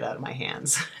grabbed it out of my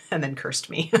hands and then cursed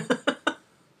me.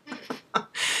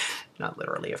 Not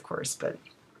literally, of course, but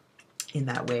in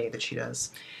that way that she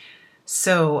does.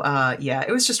 So, yeah,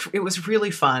 it was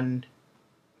really fun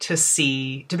to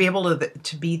see, to be able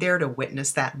to be there to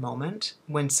witness that moment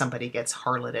when somebody gets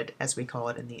harloted, as we call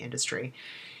it in the industry.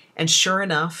 And sure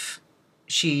enough,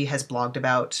 she has blogged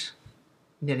about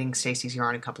knitting Stacy's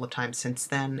yarn a couple of times since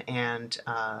then, and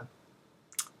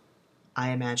I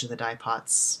imagine the dye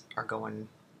pots are going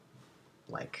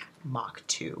like Mach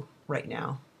 2 right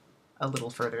now, a little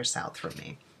further south from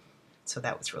me. So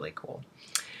that was really cool.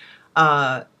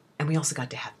 And we also got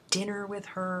to have dinner with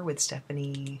her, with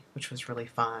Stephanie, which was really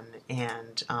fun.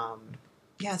 And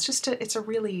yeah, it's a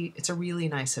really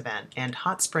nice event. And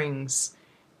Hot Springs,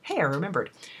 hey, I remembered.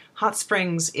 Hot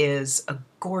Springs is a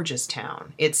gorgeous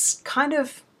town. It's kind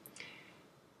of,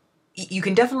 you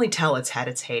can definitely tell it's had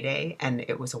its heyday, and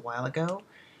it was a while ago,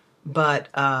 but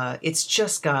it's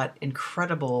just got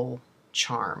incredible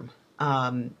charm.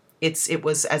 It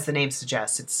was, as the name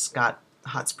suggests, it's got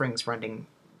hot springs running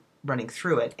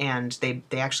through it, and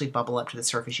they actually bubble up to the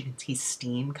surface. You can see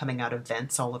steam coming out of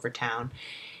vents all over town,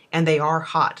 and they are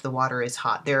hot. The water is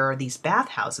hot. There are these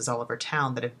bathhouses all over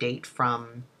town that have date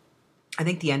from, I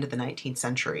think, the end of the 19th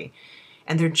century,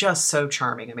 and they're just so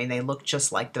charming. I mean, they look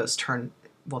just like those turn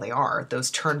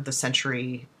of the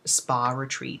century spa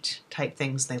retreat type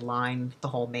things. They line the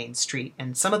whole main street,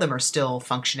 and some of them are still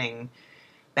functioning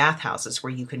bathhouses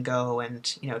where you can go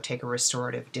and, you know, take a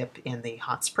restorative dip in the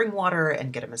hot spring water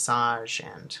and get a massage,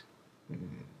 and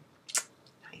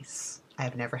nice. I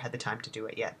have never had the time to do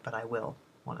it yet, but I will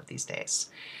one of these days.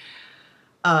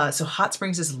 So Hot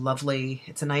Springs is lovely.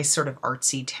 It's a nice sort of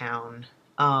artsy town.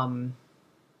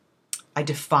 I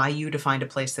defy you to find a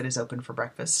place that is open for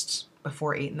breakfast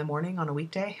before 8 in the morning on a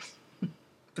weekday,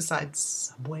 besides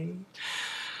Subway.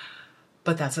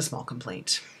 But that's a small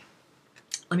complaint.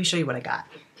 Let me show you what I got,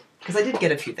 because I did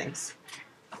get a few things.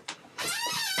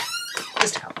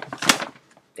 Just a couple.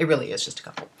 It really is just a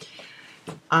couple.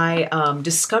 I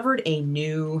discovered a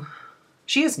new,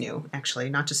 she is new, actually,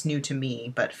 not just new to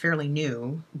me, but fairly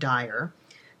new dyer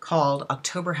called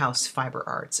Octoberhouse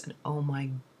Fiberarts. And oh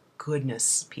my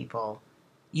goodness, people,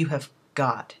 you have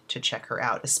got to check her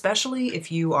out, especially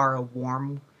if you are a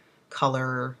warm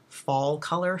color, fall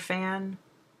color fan.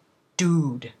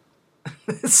 Dude,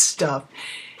 this stuff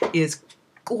is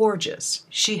gorgeous.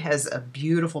 She has a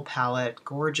beautiful palette,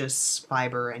 gorgeous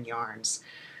fiber and yarns.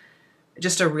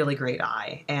 Just a really great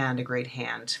eye and a great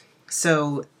hand.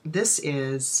 So this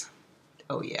is,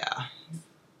 oh yeah,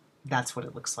 that's what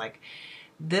it looks like.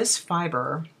 This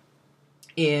fiber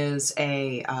is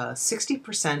a 60%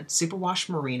 superwash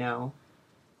merino,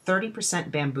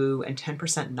 30% bamboo, and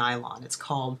 10% nylon. It's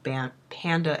called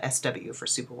Panda SW for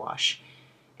superwash.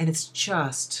 And it's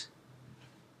just,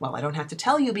 well, I don't have to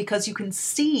tell you because you can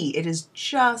see it is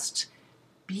just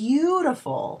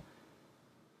beautiful.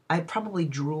 I probably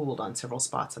drooled on several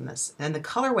spots on this. And the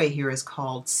colorway here is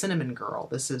called Cinnamon Girl.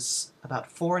 This is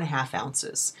about 4.5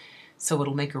 ounces. So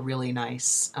it'll make a really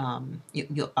nice, I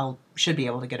should be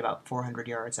able to get about 400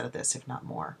 yards out of this, if not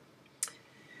more.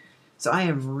 So I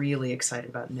am really excited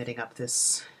about knitting up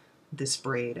this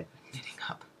braid.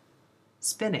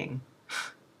 Spinning.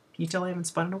 Can you tell I haven't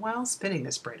spun in a while? Spinning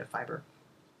this braid of fiber.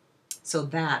 So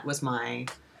that was my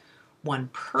one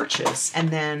purchase. And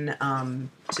then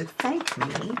to thank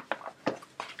me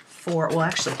for, well,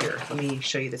 actually here, let me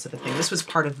show you this other thing. This was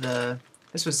part of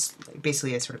this was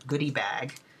basically a sort of goodie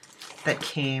bag that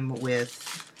came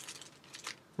with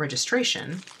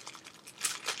registration.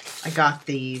 I got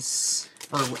these,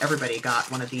 or everybody got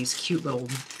one of these cute little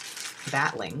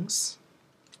batlings.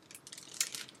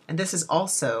 And this is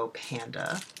also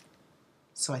Panda.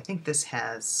 So I think this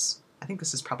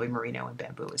is probably merino and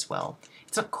bamboo as well.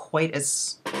 It's not quite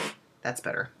as, that's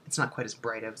better. It's not quite as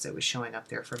bright as it was showing up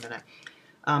there for a minute.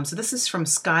 So this is from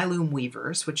Skyloom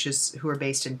Weavers, who are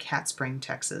based in Cat Spring,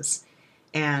 Texas.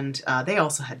 And they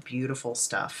also had beautiful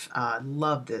stuff.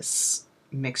 Love this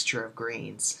mixture of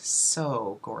greens.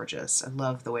 So gorgeous. I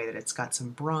love the way that it's got some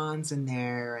bronze in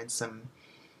there and some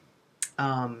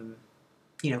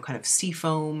you know, kind of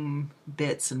seafoam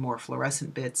bits and more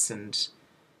fluorescent bits, and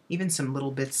even some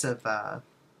little bits of,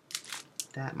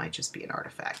 that might just be an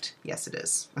artifact. Yes, it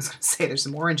is. I was going to say there's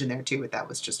some orange in there too, but that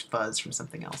was just fuzz from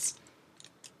something else.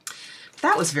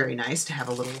 That was very nice to have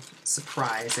a little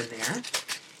surprise in there.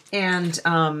 And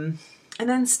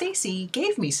then Stacy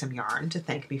gave me some yarn to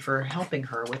thank me for helping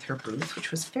her with her booth,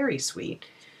 which was very sweet.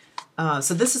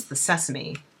 So this is the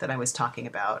sesame that I was talking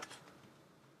about.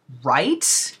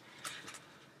 Right?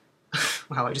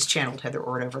 Wow, I just channeled Heather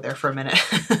Ord over there for a minute.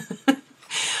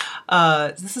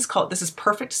 This is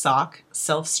Perfect Sock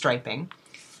Self-Striping.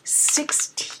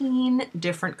 16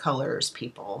 different colors,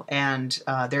 people. And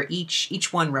they're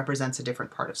each one represents a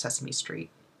different part of Sesame Street,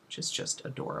 which is just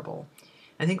adorable.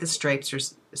 I think the stripes are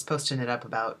supposed to knit up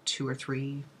about 2 or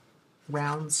 3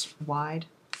 rounds wide,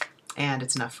 and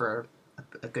it's enough for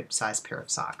a good sized pair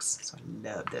of socks. So I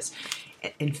love this.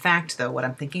 In fact, though, what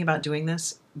I'm thinking about doing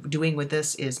with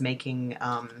this is making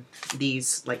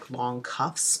these like long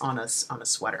cuffs on a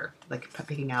sweater, like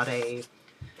picking out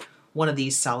one of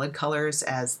these solid colors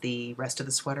as the rest of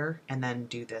the sweater, and then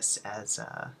do this as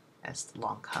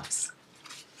long cuffs,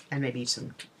 and maybe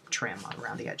some trim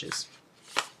around the edges.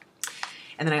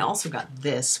 And then I also got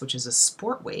this, which is a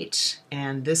sport weight,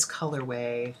 and this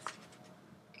colorway,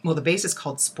 well, the base is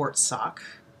called Sport Sock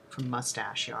from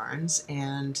Mustache Yarns,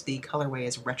 and the colorway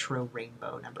is Retro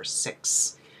Rainbow number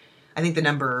 6. I think the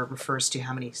number refers to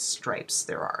how many stripes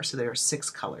there are, so there are 6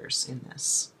 colors in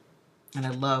this. And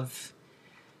I love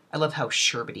how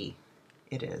sherbety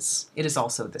it is. It is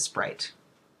also this bright.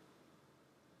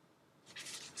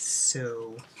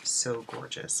 So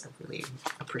gorgeous. I really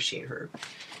appreciate her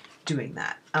doing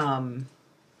that. Oh,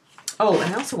 and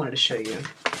I also wanted to show you,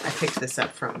 I picked this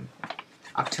up from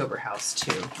October House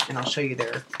too, and I'll show you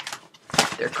their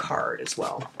card as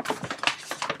well.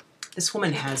 This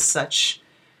woman has such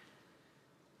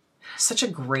a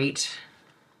great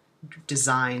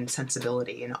design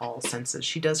sensibility in all senses.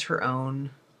 She does her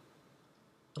own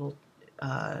little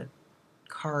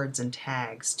cards and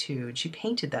tags too. And she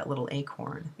painted that little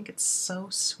acorn. I think it's so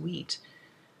sweet.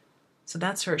 So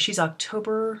that's her. She's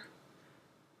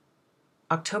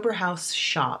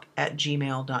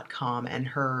octoberhouseshop@gmail.com, and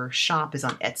her shop is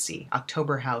on Etsy,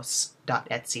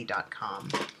 octoberhouse.etsy.com.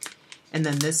 And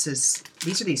then these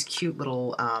are these cute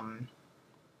little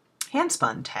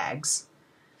hand-spun tags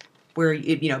where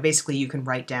basically you can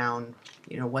write down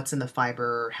what's in the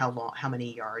fiber, how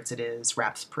many yards it is,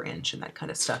 wraps per inch, and that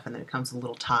kind of stuff, and then it comes with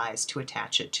little ties to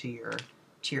attach it to your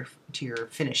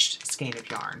finished skein of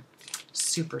yarn.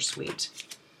 Super sweet.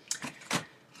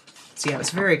 So yeah, I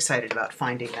was very excited about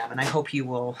finding them, and I hope you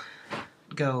will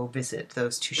go visit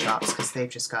those 2 shops because they've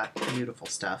just got beautiful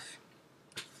stuff.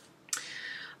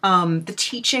 The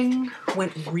teaching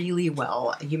went really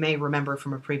well. You may remember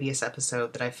from a previous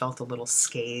episode that I felt a little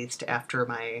scathed after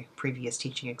my previous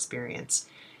teaching experience.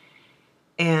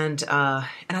 And I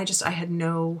had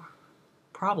no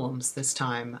problems this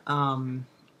time.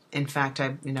 In fact,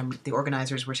 the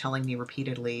organizers were telling me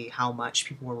repeatedly how much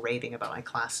people were raving about my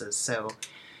classes. So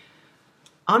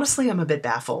honestly, I'm a bit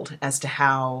baffled as to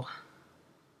how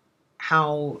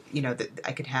that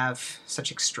I could have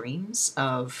such extremes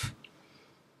of.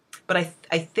 But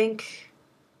I think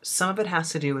some of it has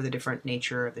to do with the different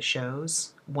nature of the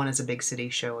shows. One is a big city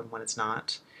show and one is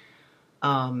not.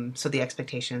 So the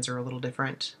expectations are a little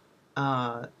different.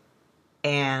 And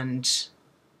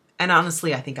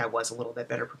honestly, I think I was a little bit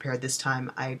better prepared this time.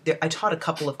 I taught a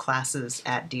couple of classes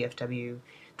at DFW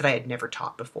that I had never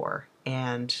taught before.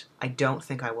 And I don't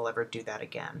think I will ever do that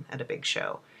again at a big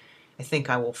show. I think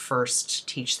I will first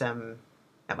teach them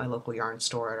at my local yarn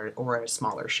store or at a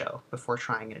smaller show before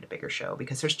trying it at a bigger show,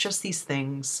 because there's just these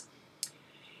things.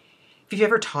 If you've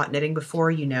ever taught knitting before,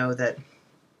 you know that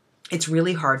it's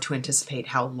really hard to anticipate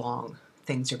how long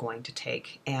things are going to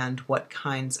take and what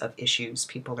kinds of issues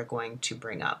people are going to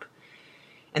bring up.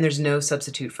 And there's no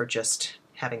substitute for just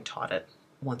having taught it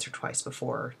once or twice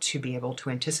before to be able to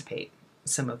anticipate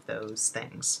some of those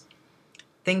things.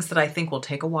 Things that I think will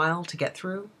take a while to get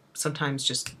through sometimes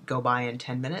just go by in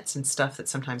 10 minutes, and stuff that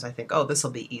sometimes I think, oh, this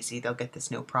will be easy, they'll get this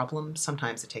no problem.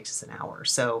 Sometimes it takes us an hour.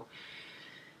 So,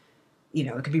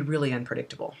 it can be really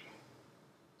unpredictable.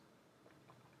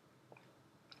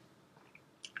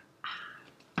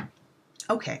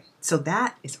 Okay, so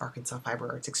that is Arkansas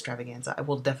Fiberarts Extravaganza. I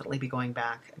will definitely be going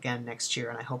back again next year,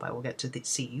 and I hope I will get to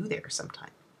see you there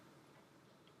sometime.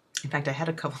 In fact, I had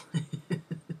a couple.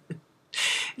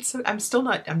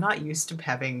 I'm not used to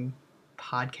having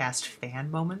podcast fan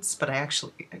moments, but I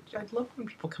love when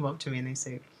people come up to me and they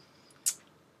say,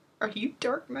 "Are you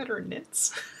Dark Matter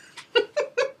Knits?"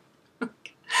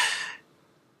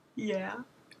 Yeah.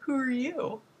 Who are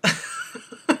you?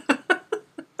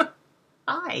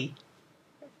 Hi.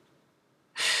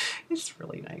 It's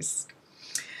really nice.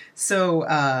 So,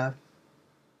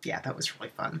 yeah, that was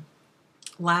really fun.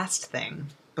 Last thing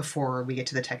before we get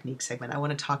to the technique segment, I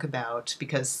want to talk about,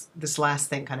 because this last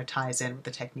thing kind of ties in with the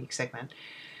technique segment,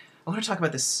 I want to talk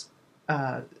about this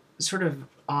sort of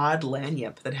odd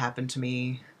lanyap that happened to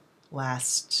me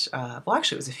last, well,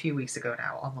 actually, it was a few weeks ago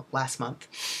now, last month.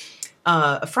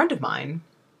 A friend of mine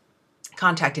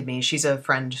contacted me. She's a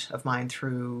friend of mine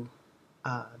through,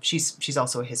 she's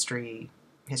also a history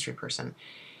person.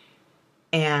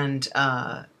 And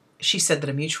she said that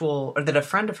a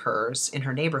friend of hers in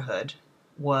her neighborhood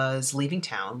was leaving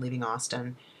town, leaving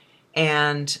Austin,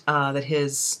 and that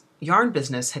his yarn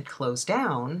business had closed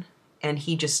down, and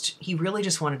he really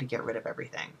just wanted to get rid of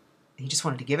everything. He just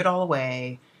wanted to give it all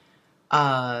away.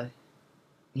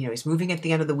 He's moving at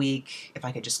the end of the week. If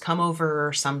I could just come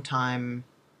over sometime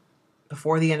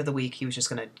before the end of the week, he was just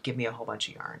going to give me a whole bunch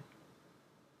of yarn.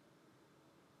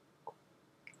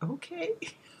 Okay.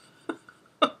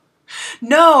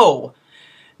 No,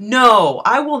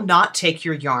 I will not take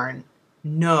your yarn.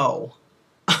 No.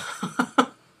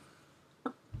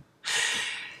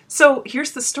 So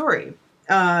here's the story.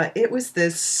 It was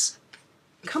this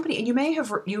company, and you may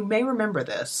remember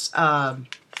this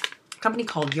company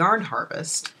called Yarn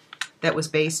Harvest that was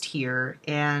based here,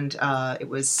 and it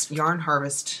was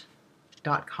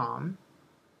yarnharvest.com.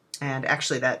 And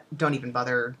actually, don't even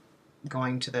bother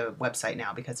going to the website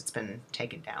now because it's been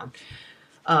taken down.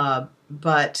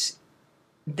 But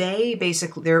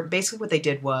basically what they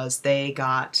did was they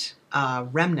got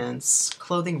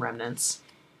clothing remnants,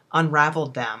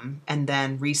 unraveled them, and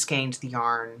then reskeined the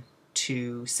yarn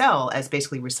to sell as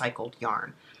basically recycled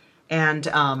yarn.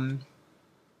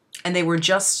 And they were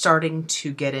just starting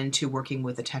to get into working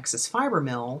with the Texas fiber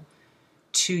mill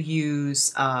to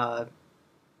use,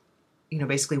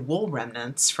 basically wool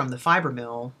remnants from the fiber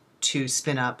mill to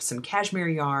spin up some cashmere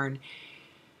yarn.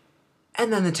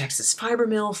 And then the Texas fiber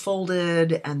mill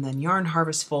folded, and then Yarn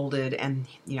Harvest folded, and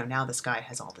now this guy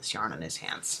has all this yarn on his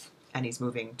hands, and he's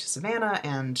moving to Savannah,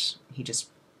 and he just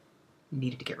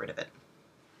needed to get rid of it.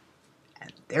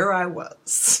 And there I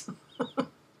was.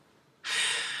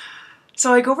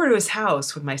 So I go over to his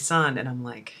house with my son, and I'm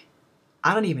like,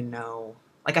 I don't even know.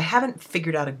 Like, I haven't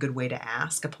figured out a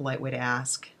polite way to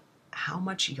ask, how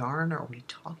much yarn are we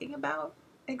talking about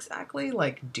exactly?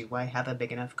 Like, do I have a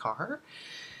big enough car?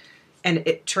 And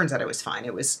it turns out it was fine.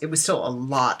 It was still a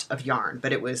lot of yarn,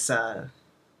 but it was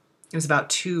about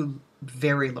 2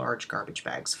 very large garbage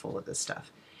bags full of this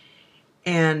stuff.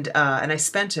 And I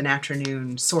spent an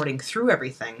afternoon sorting through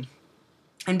everything.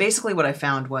 And basically what I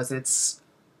found was it's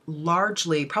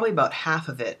largely, probably about half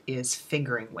of it is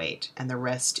fingering weight, and the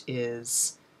rest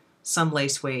is some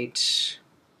lace weight,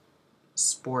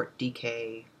 sport,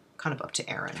 DK, kind of up to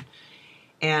Erin.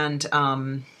 And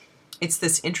it's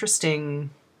this interesting...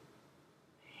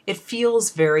 It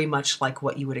feels very much like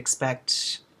what you would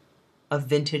expect a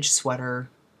vintage sweater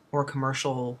or a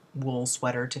commercial wool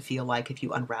sweater to feel like if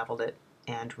you unraveled it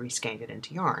and reskeined it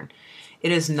into yarn.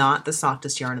 It is not the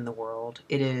softest yarn in the world.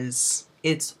 It's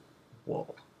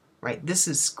wool, right? This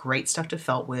is great stuff to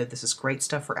felt with. This is great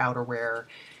stuff for outerwear.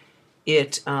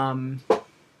 It's not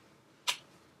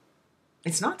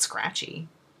scratchy,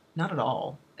 not at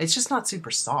all. It's just not super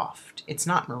soft. It's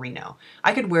not merino.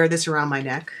 I could wear this around my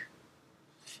neck.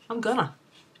 I'm gonna.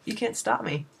 You can't stop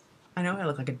me. I know I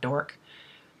look like a dork.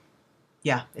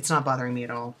 Yeah, it's not bothering me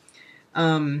at all.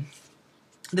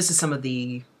 This is some of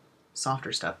the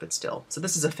softer stuff, but still. So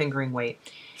this is a fingering weight.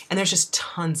 And there's just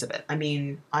tons of it. I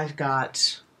mean, I've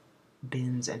got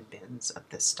bins and bins of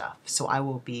this stuff. So I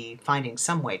will be finding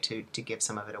some way to give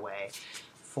some of it away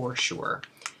for sure.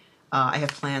 I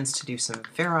have plans to do some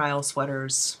Fair Isle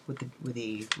sweaters with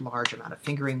the large amount of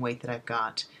fingering weight that I've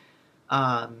got.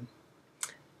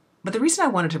 But the reason I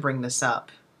wanted to bring this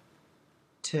up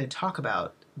to talk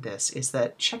about this is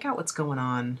that check out what's going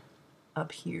on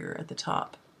up here at the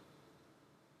top.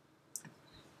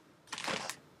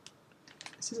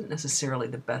 This isn't necessarily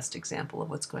the best example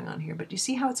of what's going on here, but do you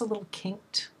see how it's a little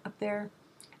kinked up there?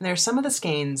 And there are some of the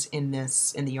skeins in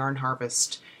the Yarn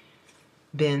Harvest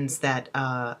bins that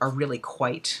are really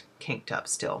quite kinked up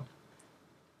still.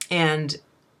 And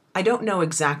I don't know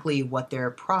exactly what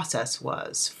their process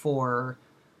was for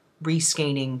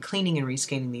cleaning and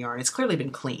reskeining the yarn. It's clearly been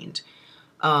cleaned.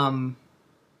 I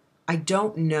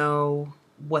don't know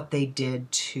what they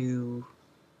did to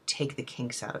take the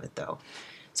kinks out of it, though.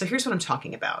 So here's what I'm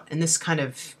talking about, and this kind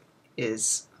of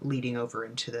is leading over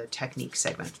into the technique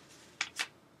segment.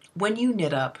 When you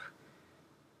knit up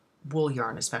wool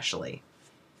yarn especially,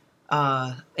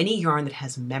 any yarn that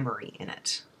has memory in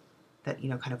it, that, you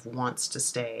know, kind of wants to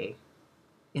stay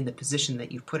in the position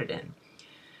that you've put it in.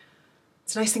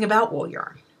 It's a nice thing about wool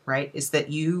yarn, right, is that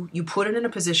you put it in a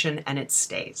position and it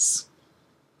stays.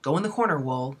 Go in the corner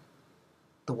wool,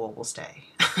 the wool will stay.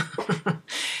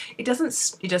 It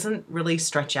doesn't really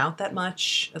stretch out that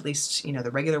much, at least, you know,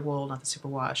 the regular wool, not the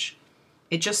superwash.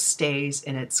 It just stays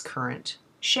in its current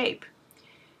shape.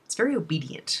 It's very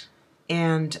obedient.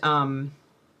 And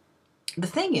the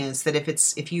thing is that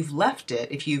if you've left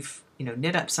it, if you've, you know,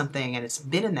 knit up something and it's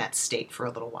been in that state for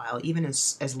a little while, even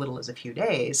as little as a few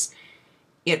days,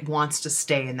 it wants to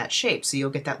stay in that shape. So you'll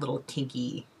get that little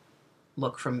kinky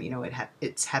look from, you know,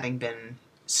 it's having been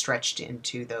stretched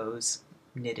into those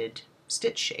knitted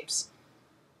stitch shapes.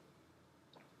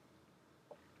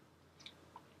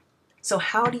 So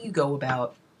how do you go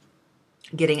about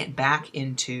getting it back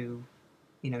into,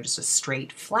 you know, just a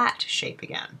straight flat shape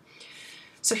again?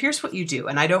 So here's what you do,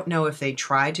 and I don't know if they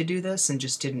tried to do this and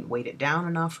just didn't weight it down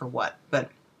enough or what, but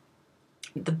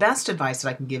the best advice that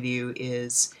I can give you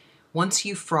is once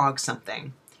you frog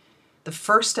something, the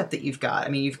first step that you've got, I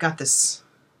mean, you've got this,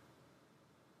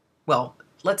 well,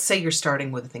 let's say you're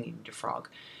starting with a thing you need to frog.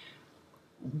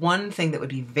 One thing that would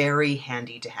be very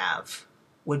handy to have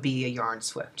would be a yarn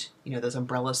swift. You know, those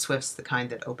umbrella swifts, the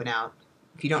kind that open out.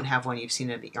 If you don't have one, you've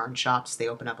seen it at yarn shops. They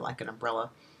open up like an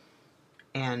umbrella.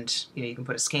 And, you know, you can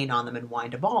put a skein on them and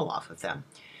wind a ball off of them.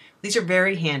 These are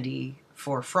very handy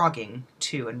for frogging,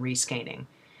 too, and reskeining,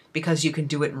 because you can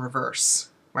do it in reverse,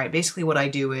 right? Basically what I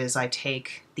do is I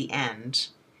take the end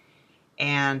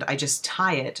and I just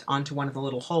tie it onto one of the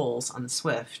little holes on the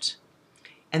swift.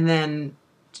 And then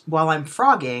while I'm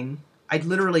frogging, I'd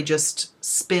literally just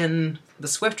spin the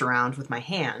swift around with my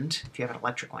hand. If you have an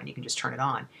electric one, you can just turn it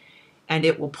on. And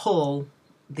it will pull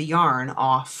the yarn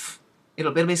off.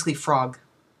 It'll basically frog,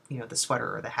 you know, the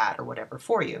sweater or the hat or whatever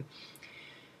for you.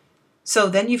 So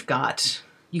then you've got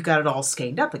it all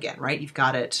skeined up again, right? You've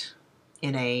got it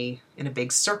in a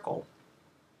big circle.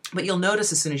 But you'll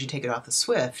notice as soon as you take it off the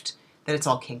swift that it's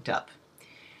all kinked up.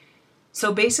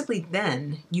 So basically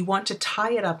then you want to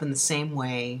tie it up in the same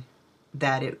way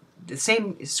that the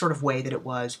same sort of way that it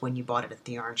was when you bought it at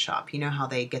the yarn shop. You know how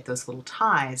they get those little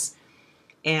ties,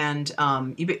 and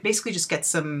you basically just get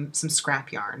some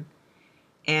scrap yarn,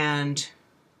 and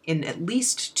in at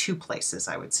least two places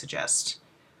I would suggest,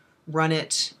 run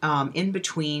it in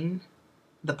between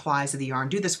the plies of the yarn.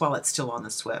 Do this while it's still on the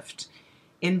swift.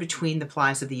 In between the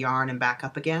plies of the yarn and back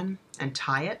up again, and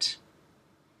tie it.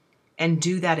 And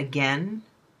do that again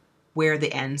where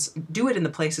the ends, do it in the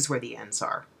places where the ends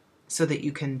are, so that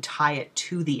you can tie it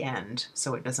to the end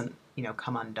so it doesn't, you know,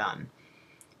 come undone.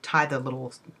 Tie the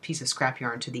little piece of scrap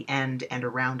yarn to the end and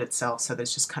around itself so that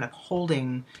it's just kind of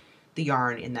holding the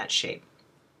yarn in that shape.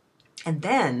 And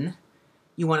then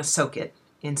you want to soak it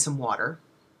in some water.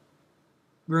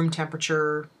 Room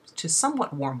temperature to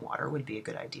somewhat warm water would be a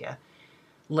good idea.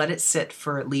 Let it sit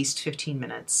for at least 15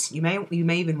 minutes. You may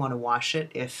even want to wash it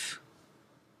if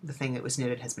the thing that was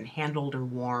knitted has been handled or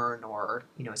worn, or,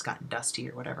 you know, it's gotten dusty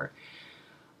or whatever.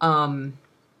 Pull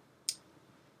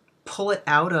it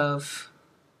out of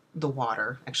the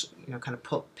water. Actually, you know, kind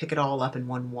of pick it all up in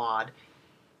one wad.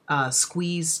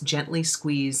 Gently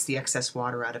squeeze the excess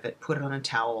water out of it. Put it on a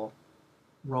towel.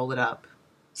 Roll it up.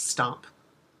 Stomp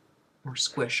or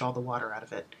squish all the water out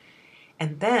of it.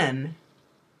 And then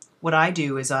what I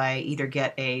do is I either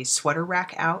get a sweater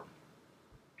rack out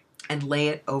and lay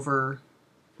it over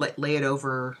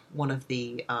one of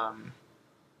the,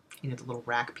 you know, the little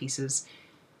rack pieces,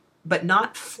 but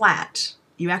not flat.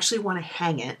 You actually want to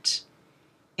hang it,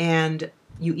 and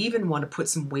you even want to put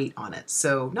some weight on it.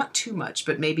 So not too much,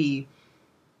 but maybe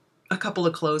a couple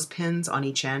of clothespins on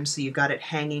each end. So you've got it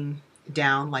hanging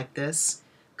down like this.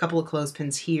 A couple of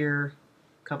clothespins here,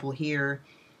 a couple here,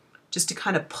 just to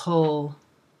kind of pull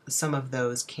some of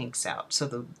those kinks out.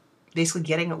 So basically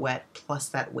getting it wet plus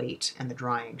that weight and the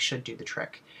drying should do the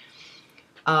trick.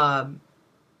 The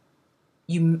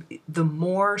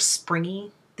more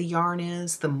springy the yarn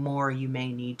is, the more you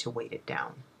may need to weight it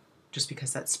down, just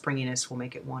because that springiness will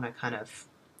make it want to kind of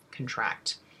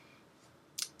contract.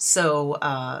 So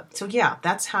yeah,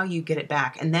 that's how you get it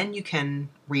back, and then you can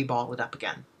reball it up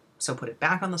again. So put it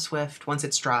back on the swift once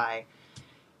it's dry,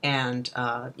 and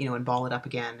you know, and ball it up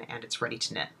again, and it's ready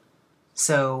to knit.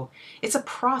 So it's a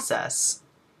process,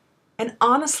 and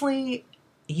honestly,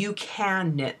 you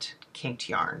can knit kinked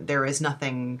yarn. There is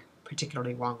nothing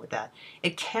particularly wrong with that.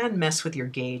 It can mess with your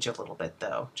gauge a little bit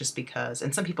though, just because,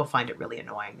 and some people find it really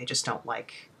annoying. They just don't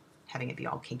like having it be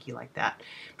all kinky like that.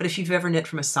 But if you've ever knit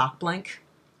from a sock blank,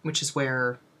 which is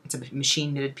where it's a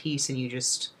machine knitted piece and you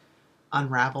just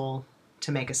unravel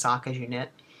to make a sock as you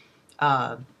knit,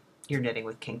 you're knitting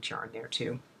with kinked yarn there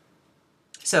too.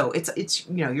 So it's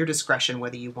your discretion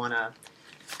whether you want to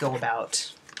go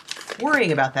about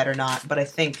worrying about that or not. But I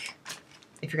think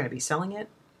if you're going to be selling it,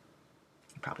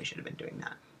 you probably should have been doing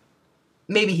that.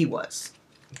 Maybe he was,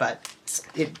 but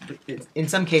it in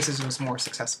some cases was more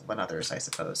successful than others, I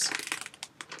suppose.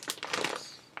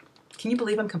 Can you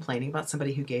believe I'm complaining about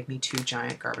somebody who gave me 2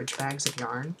 giant garbage bags of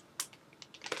yarn?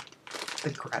 The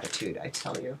gratitude, I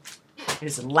tell you. It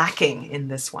is lacking in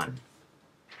this one.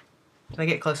 Did I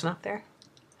get close enough there?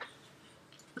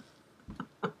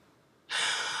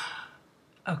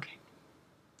 Okay.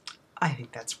 I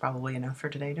think that's probably enough for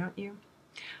today, don't you?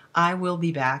 I will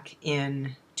be back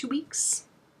in 2 weeks.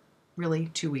 Really,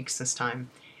 2 weeks this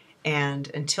time. And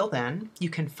until then, you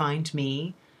can find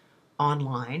me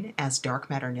online as Dark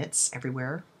Matter Knits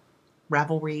everywhere.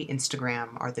 Ravelry, Instagram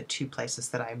are the 2 places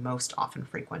that I most often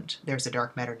frequent. There's a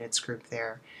Dark Matter Knits group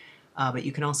there. But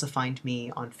you can also find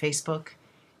me on Facebook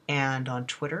and on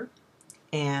Twitter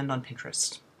and on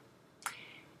Pinterest.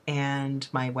 And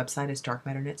my website is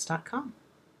darkmatterknits.com.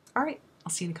 All right,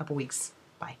 I'll see you in a couple weeks.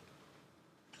 Bye.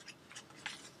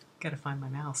 Gotta find my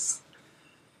mouse.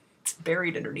 It's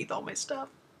buried underneath all my stuff.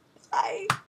 Bye.